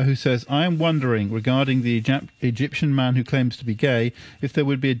 who says, I am wondering, regarding the Egyptian man who claims to be gay, if there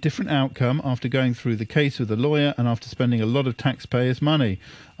would be a different outcome after going through the case with a lawyer and after spending a lot of taxpayers' money.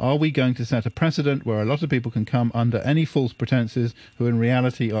 Are we going to set a precedent where a lot of people can come under any false pretenses who in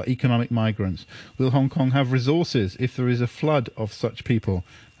reality are economic migrants? Will Hong Kong have resources if there is a flood of such people?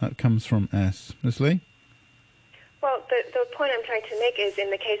 That comes from S. Ms. Lee? Well, the point I'm trying to make is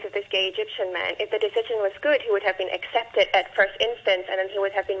in the case of this gay Egyptian man, if the decision was good, he would have been accepted at first instance, and then he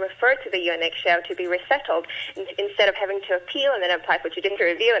would have been referred to the UNHCR to be resettled instead of having to appeal and then apply for judicial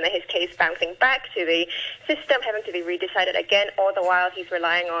review, and then his case bouncing back to the system, having to be redecided again, all the while he's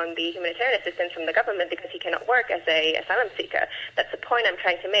relying on the humanitarian assistance from the government because he cannot work as a asylum seeker. That's the point I'm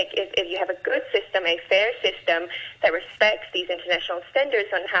trying to make. If you have a good system, a fair system that respects these international standards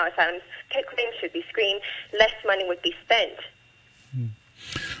on how asylum claims should be screened, less money would be spent.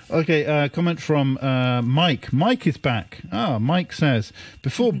 Okay, comment from Mike. Mike is back. Mike says,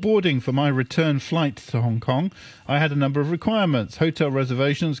 before boarding for my return flight to Hong Kong, I had a number of requirements: hotel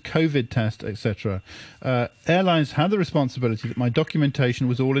reservations, COVID test, etc. Airlines had the responsibility that my documentation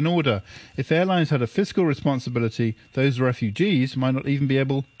was all in order. If airlines had a fiscal responsibility, those refugees might not even be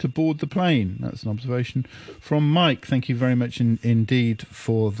able to board the plane. That's an observation from Mike. Thank you very much indeed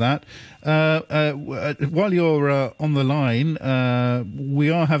for that. While you're on the line, we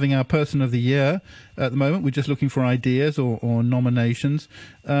are having our Person of the Year at the moment. We're just looking for ideas or nominations.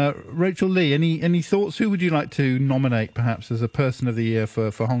 Rachel Lee, any thoughts? Who would you like to nominate, perhaps, as a Person of the Year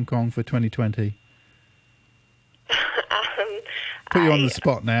for Hong Kong for 2020? Put you on the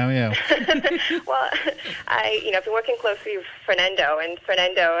spot now, yeah. Well, I've been working closely with Fernando, and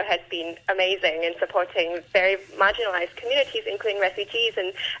Fernando has been amazing in supporting very marginalized communities, including refugees.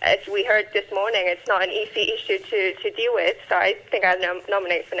 And as we heard this morning, it's not an easy issue to deal with. So I think I'll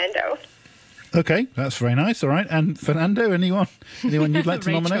nominate Fernando. Okay, that's very nice. All right, and Fernando, anyone you'd like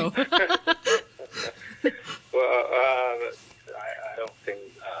to nominate? Well, I don't think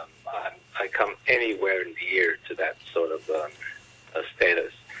I come anywhere near to that sort of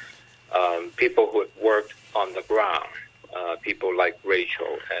status. People who have worked on the ground, people like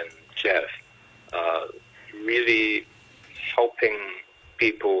Rachel and Jeff, really helping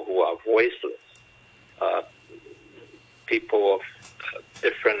people who are voiceless, people of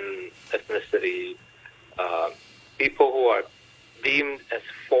different ethnicity, people who are deemed as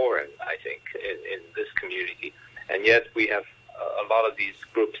foreign, I think, in this community. And yet we have a lot of these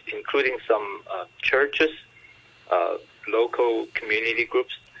groups, including some churches, local community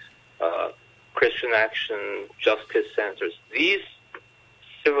groups, Christian Action, Justice Centers. These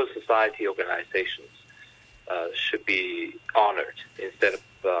civil society organizations should be honored instead of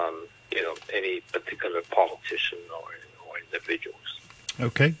any particular politician or individuals.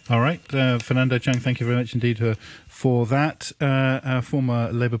 Okay, all right. Fernando Chang, thank you very much indeed for that. Our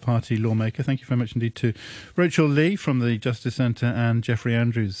former Labour Party lawmaker. Thank you very much indeed to Rachel Lee from the Justice Centre and Jeffrey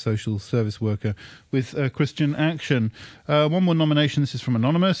Andrews, social service worker with Christian Action. One more nomination. This is from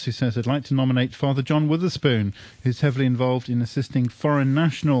Anonymous, who says, I'd like to nominate Father John Witherspoon, who's heavily involved in assisting foreign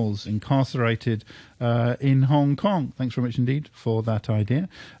nationals incarcerated in Hong Kong. Thanks very much indeed for that idea.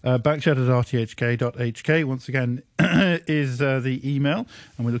 Backchat at rthk.hk, once again, is the email,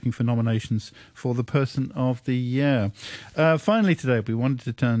 and we're looking for nominations for the Person of the Year. Finally today, we wanted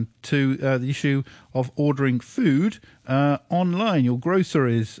to turn to the issue of ordering food online, your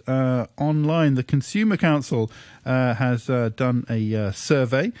groceries online. The Consumer Council has done a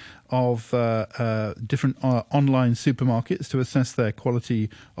survey of different online supermarkets to assess their quality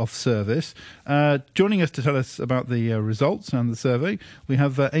of service. Joining us to tell us about the results and the survey, we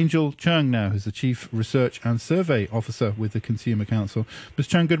have Angel Chung now, who's the Chief Research and Survey Officer with the Consumer Council. Ms.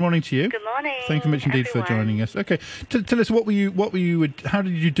 Chung, good morning to you. Good morning. Thank you very much indeed for joining us. Okay, tell us how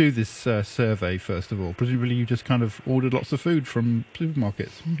did you do this survey, first of all? Presumably you just kind of ordered lots of food from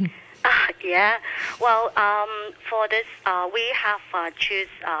supermarkets. Yeah. Well, for this, we have choose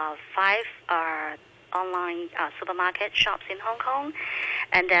 5 online supermarket shops in Hong Kong,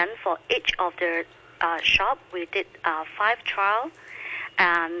 and then for each of the shop, we did 5 trial,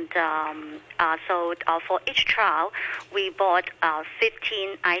 and so for each trial, we bought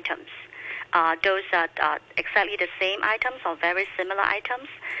 15 items. Those are exactly the same items or very similar items,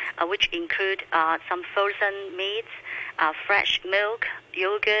 which include some frozen meats, fresh milk,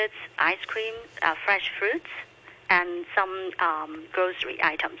 yogurts, ice cream, fresh fruits, and some grocery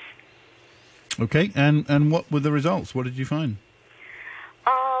items. Okay, and what were the results? What did you find?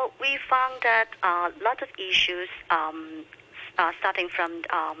 We found that lots of issues, starting from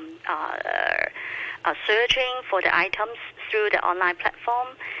searching for the items through the online platform.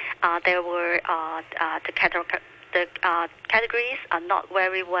 There were the categories are not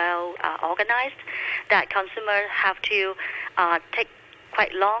very well organized, that consumers have to take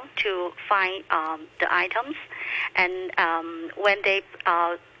quite long to find the items, and when they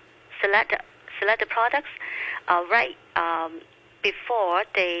select the products right before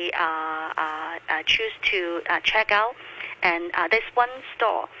they choose to check out, and there's one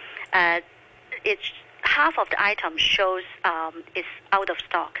store, it's half of the item shows is out of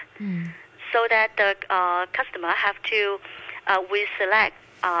stock. So that the customer have to reselect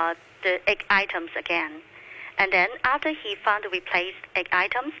the 8 items again. And then after he found the replaced 8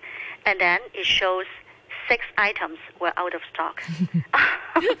 items, and then it shows 6 items were out of stock.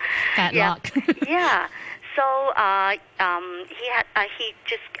 Bad luck. Yeah. So he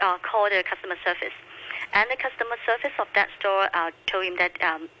just called the customer service. And the customer service of that store told him that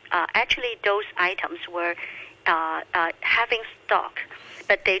actually those items were having stock,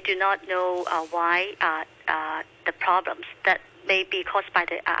 but they do not know why the problems that may be caused by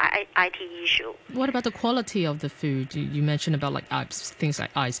the IT issue. What about the quality of the food? You mentioned about like things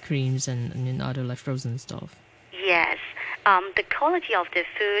like ice creams and other like frozen stuff. Yes. The quality of the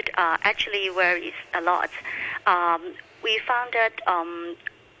food actually varies a lot. We found that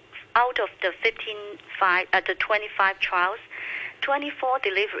out of the 25 trials, 24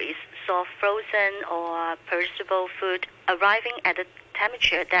 deliveries saw frozen or perishable food arriving at a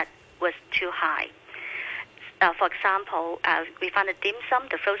temperature that was too high. For example, we found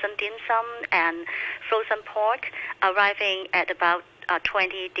the frozen dim sum and frozen pork arriving at about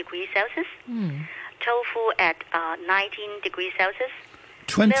 20 degrees Celsius. Tofu at 19 degrees Celsius.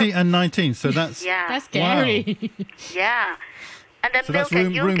 20 and 19, so that's... Yeah. That's scary. Wow. Yeah. And then so milk that's room,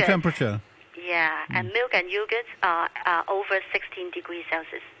 and yogurt. room temperature. Yeah, and milk and yogurt are over 16 degrees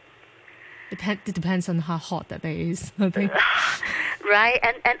Celsius. It depends on how hot that day is, I think. Right,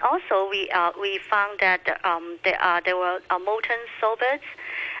 and also we found that there were molten sorbets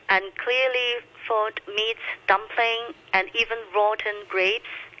and clearly thawed meats, dumpling, and even rotten grapes,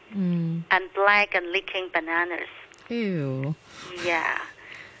 and black and leaking bananas. Ew. Yeah.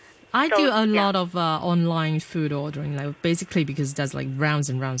 I do a lot of online food ordering, like basically because there's like rounds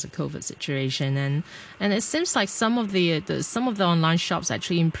and rounds of COVID situation, and it seems like some of the online shops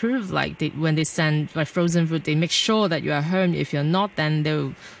actually improve. Like when they send like frozen food, they make sure that you are home. If you're not, then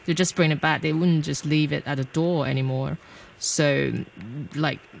they'll just bring it back. They wouldn't just leave it at the door anymore. So,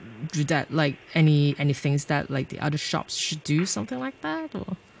 like, do that like any things that like the other shops should do something like that,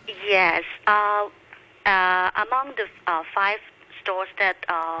 or? Yes. Among the 5 stores that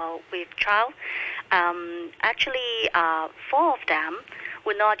we've trialed, actually 4 of them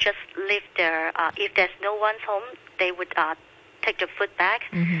would not just leave their, if there's no one's home, they would take the food back.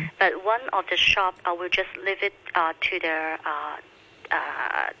 But one of the shop will just leave it to their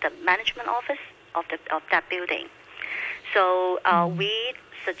the management office of that building. So we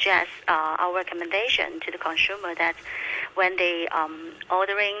suggest our recommendation to the consumer that when they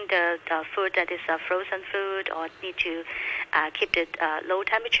ordering the food that is frozen food or need to keep it low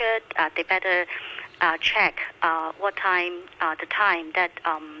temperature, they better check what time the time that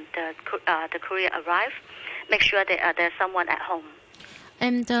the courier arrive. Make sure there's someone at home.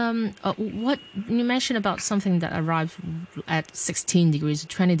 And what you mentioned about something that arrived at 16 degrees or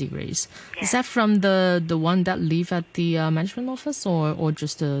 20 degrees. Yeah. Is that from the one that leave at the management office or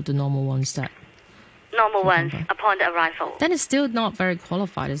just the normal ones that? Normal ones upon the arrival. Then it's still not very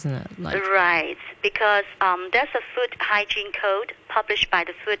qualified, isn't it? Right, because there's a food hygiene code published by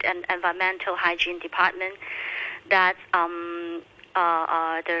the Food and Environmental Hygiene Department that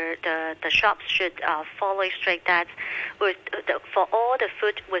the shops should follow straight that for all the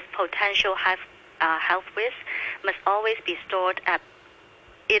food with potential health risk must always be stored at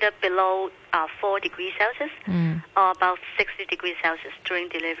either below 4 degrees Celsius or about 60 degrees Celsius during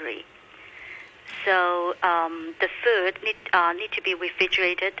delivery. So the food need to be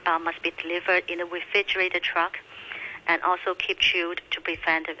refrigerated, must be delivered in a refrigerated truck, and also keep chilled to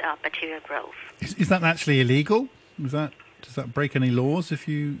prevent bacterial growth. Is that actually illegal? Does that break any laws if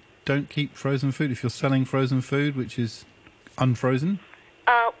you don't keep frozen food, if you're selling frozen food which is unfrozen?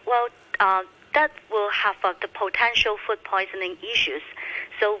 That will have the potential food poisoning issues.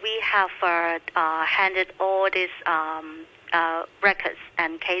 So we have handed all these records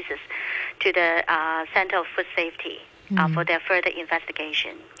and cases to the Center of Food Safety for their further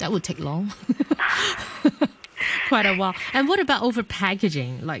investigation. That would take long. Quite a while. And what about over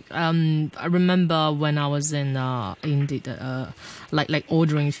packaging? Like I remember when I was in the like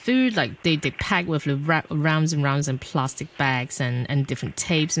ordering food, like they pack with rounds and rounds and plastic bags and different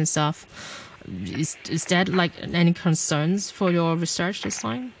tapes and stuff. Is that like any concerns for your research this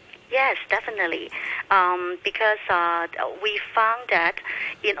time? Yes, definitely. Because we found that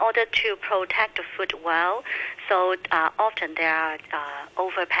in order to protect the food well, so often there are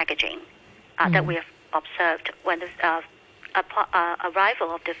over packaging that we have observed when the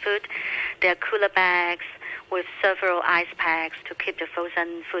arrival of the food. There are cooler bags with several ice packs to keep the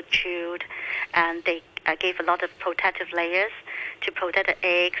frozen food chilled, and they gave a lot of protective layers to protect the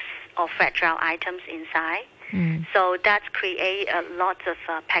eggs or fragile items inside. So that create a lot of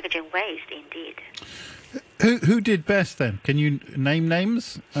packaging waste indeed. Who did best then? Can you name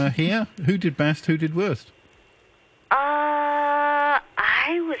names here? Who did best? Who did worst?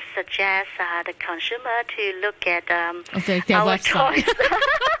 I would suggest the consumer to look at their our website. choice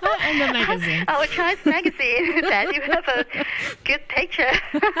And the magazine. Our choice magazine. That you have a good picture.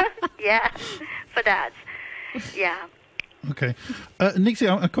 Yeah, for that. Yeah. Okay. Nixie,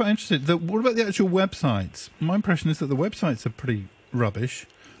 I'm quite interested. What about the actual websites? My impression is that the websites are pretty rubbish.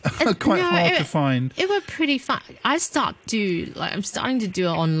 Quite hard to find. It was pretty fun. I'm starting to do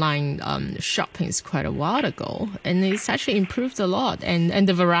online shopping quite a while ago, and it's actually improved a lot, and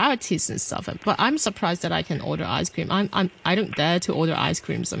the varieties and stuff. But I'm surprised that I can order ice cream. I don't dare to order ice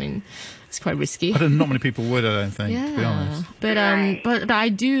creams. I mean, it's quite risky. Not many people would, I don't think, to be honest. But I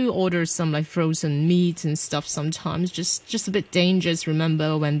do order some like frozen meat and stuff sometimes. Just a bit dangerous.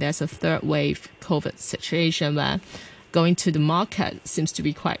 Remember when there's a third wave COVID situation where going to the market seems to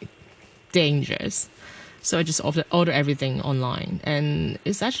be quite dangerous. So I just order everything online, and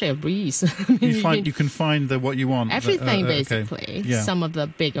it's actually a breeze. I mean, you can find what you want. Everything basically. Okay. Yeah. Some of the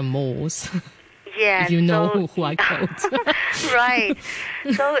bigger malls. Yeah, if you know who I quote. Right.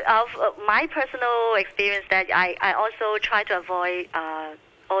 So my personal experience that I also try to avoid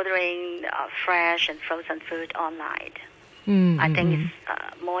ordering fresh and frozen food online. I think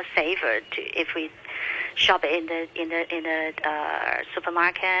it's more safer if we shop in the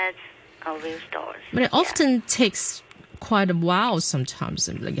supermarkets or real stores. But it often takes quite a while sometimes.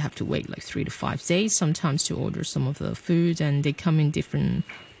 Like you have to wait like 3 to 5 days sometimes to order some of the food, and they come in different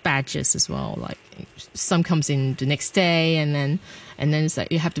batches as well. Like some comes in the next day, and then it's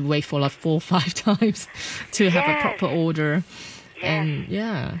like you have to wait for like 4 or 5 times to have a proper order. Yes. And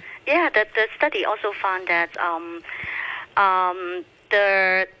the study also found that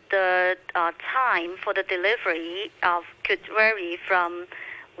the time for the delivery could vary from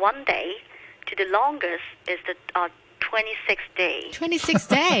 1 day to the longest is the 26 days. 26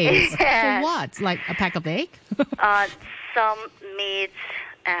 days? Yeah. For what? Like a pack of egg? Some meat.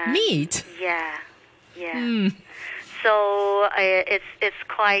 Meat? Yeah. Yeah. So it's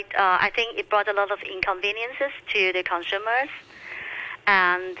quite. I think it brought a lot of inconveniences to the consumers.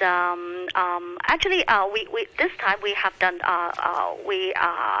 And actually, we this time we have done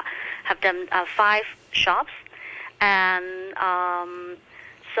 5 shops, and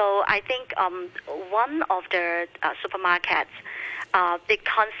so I think one of the supermarkets they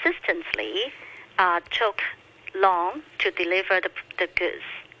consistently took long to deliver the goods.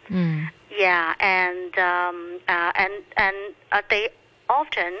 Yeah, and they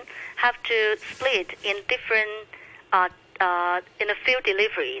often have to split in different in a few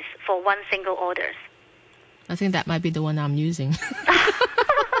deliveries for one single orders. I think that might be the one I'm using.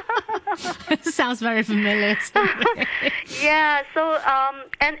 Sounds very familiar to me. Yeah. So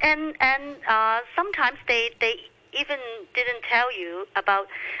and sometimes they even didn't tell you about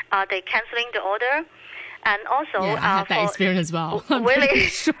they canceling the order. And also, I had that experience as well. I'm really pretty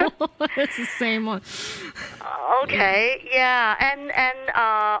sure it's the same one. Okay, yeah, and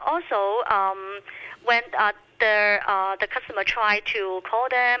also when the customer tried to call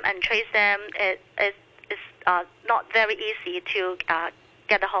them and trace them, it's not very easy to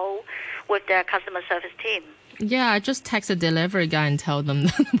get a hold with their customer service team. Yeah, I just text a delivery guy and tell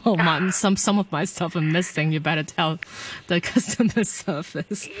them, well, some of my stuff are missing. You better tell the customer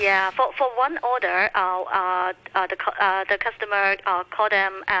service. Yeah, for one order, the customer called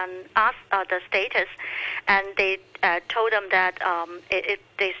them and asked the status, and they told them that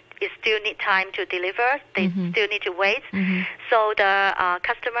they still need time to deliver. They still need to wait. So the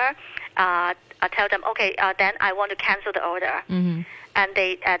customer tell them, okay, then I want to cancel the order, and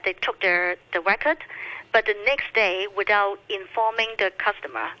they took the record. But the next day, without informing the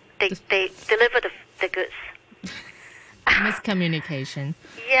customer, they delivered the goods. Miscommunication.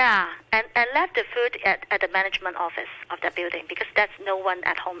 Yeah, and left the food at the management office of the building because there's no one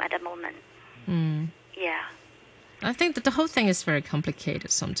at home at the moment. Yeah. I think that the whole thing is very complicated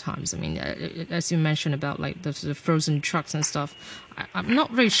sometimes. I mean, as you mentioned about like the frozen trucks and stuff, I'm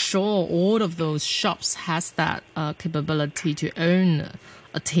not very sure all of those shops has that capability to own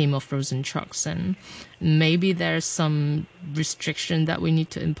a team of frozen trucks, and maybe there's some restriction that we need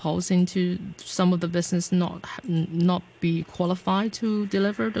to impose into some of the business not be qualified to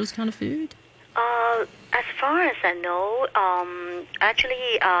deliver those kind of food. As far as I know,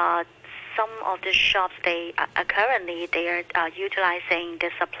 actually, some of the shops they currently they are utilizing the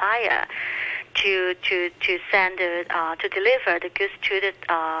supplier to send to deliver the goods to the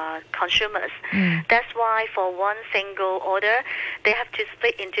consumers. That's why for one single order they have to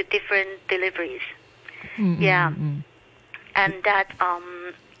split into different deliveries. And that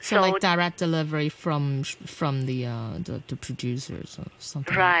so like direct delivery from the producers or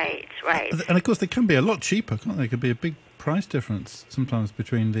something. Right. And of course they can be a lot cheaper, can't they? It could be a big price difference sometimes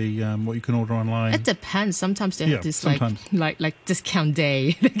between the what you can order online. It depends. Sometimes they have this like discount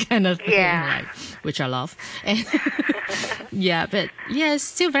day kind of thing, like, which I love. But it's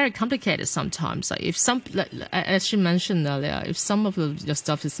still very complicated sometimes. Like if some, as you mentioned earlier, if some of your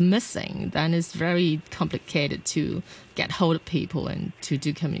stuff is missing, then it's very complicated to get hold of people and to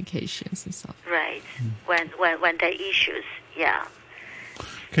do communications and stuff. Right. When there are issues,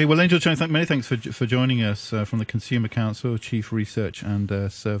 Okay, well, Angel Chang, many thanks for joining us from the Consumer Council, Chief Research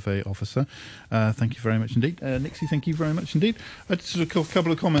and Survey Officer. Thank you very much indeed. Nixie, thank you very much indeed. Just a couple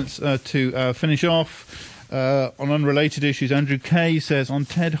of comments to finish off. On unrelated issues, Andrew Kay says, on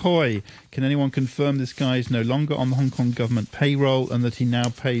Ted Hui, can anyone confirm this guy is no longer on the Hong Kong government payroll and that he now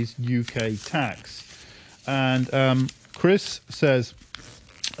pays UK tax? And Chris says,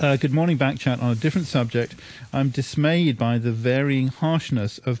 good morning, Backchat. On a different subject, I'm dismayed by the varying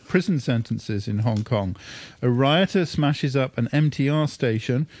harshness of prison sentences in Hong Kong. A rioter smashes up an MTR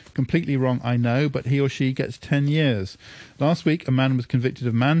station. Completely wrong, I know, but he or she gets 10 years. Last week, a man was convicted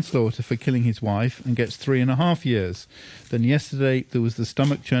of manslaughter for killing his wife and gets 3.5 years. Then yesterday, there was the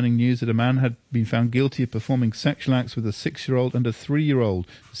stomach-churning news that a man had been found guilty of performing sexual acts with a 6-year-old and a 3-year-old,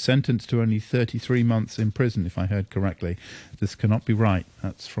 sentenced to only 33 months in prison, if I heard correctly. This cannot be right.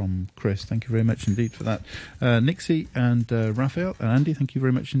 That's from Chris. Thank you very much indeed for that. Nixie and Raphael and Andy, thank you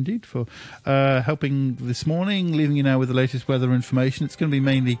very much indeed for helping this morning, leaving you now with the latest weather information. It's going to be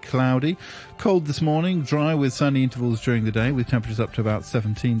mainly cloudy, cold this morning, dry with sunny intervals during the day, with temperatures up to about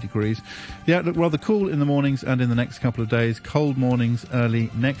 17 degrees. The outlook rather cool in the mornings and in the next couple of days, cold mornings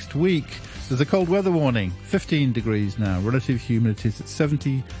early next week. There's a cold weather warning, 15 degrees now, relative humidity is at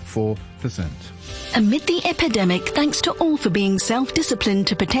 74%. Amid the epidemic, thanks to all for being self-disciplined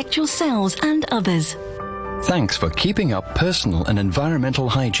to protect yourselves and others. Thanks for keeping up personal and environmental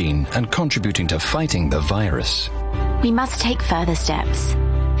hygiene and contributing to fighting the virus. We must take further steps.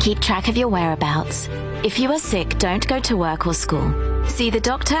 Keep track of your whereabouts. If you are sick, don't go to work or school. See the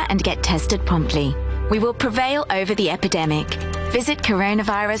doctor and get tested promptly. We will prevail over the epidemic. Visit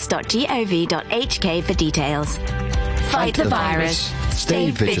coronavirus.gov.hk for details. Fight the virus.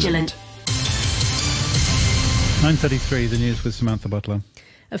 Stay vigilant. 9:33, the news with Samantha Butler.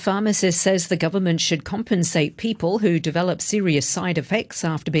 A pharmacist says the government should compensate people who develop serious side effects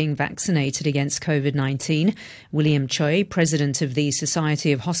after being vaccinated against COVID-19. William Choi, president of the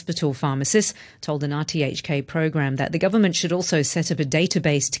Society of Hospital Pharmacists, told an RTHK programme that the government should also set up a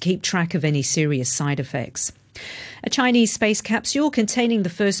database to keep track of any serious side effects. A Chinese space capsule containing the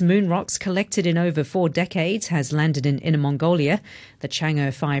first moon rocks collected in over 4 decades has landed in Inner Mongolia. The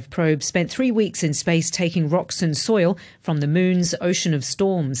Chang'e 5 probe spent 3 weeks in space taking rocks and soil from the moon's Ocean of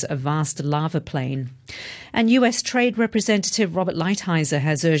Storms, a vast lava plain. And US Trade Representative Robert Lighthizer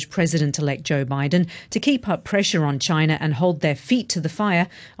has urged President-elect Joe Biden to keep up pressure on China and hold their feet to the fire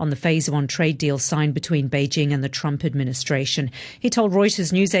on the Phase 1 trade deal signed between Beijing and the Trump administration. He told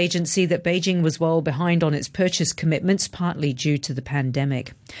Reuters news agency that Beijing was well behind on its purchase commitments, partly due to the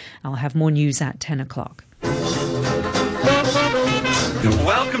pandemic. I'll have more news at 10 o'clock.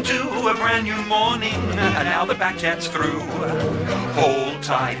 Welcome to a brand new morning, and now the Backchat's through. Hold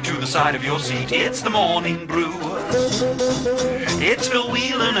tight to the side of your seat, it's the Morning Brew. It's Phil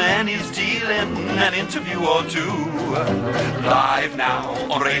Whelan and he's dealing an interview or two. Live now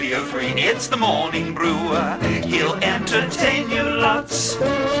on Radio 3, it's the Morning Brew. He'll entertain you lots,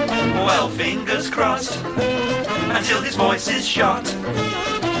 well, fingers crossed, until his voice is shot.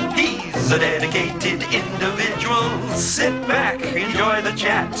 He's a dedicated individual. Sit back, enjoy the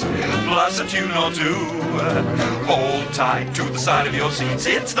chat, plus a tune or two. Hold tight to the side of your seats,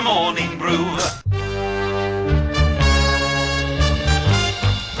 it's the Morning Brew.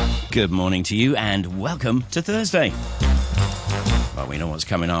 Good morning to you and welcome to Thursday. Well, we know what's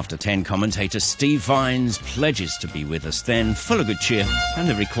coming after 10. Commentator Steve Vines pledges to be with us then, full of good cheer and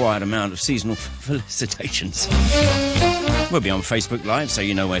the required amount of seasonal felicitations. We'll be on Facebook Live, so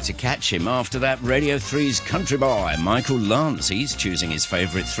you know where to catch him. After that, Radio 3's country boy, Michael Lance. He's choosing his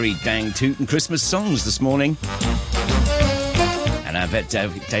favourite 3 dang tootin' Christmas songs this morning. And I bet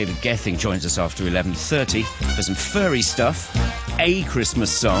David Gething joins us after 11:30 for some furry stuff. A Christmas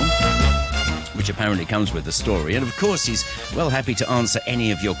song, which apparently comes with the story. And of course, he's well happy to answer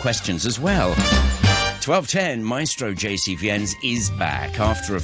any of your questions as well. 12:10, Maestro JC Viennes is back after a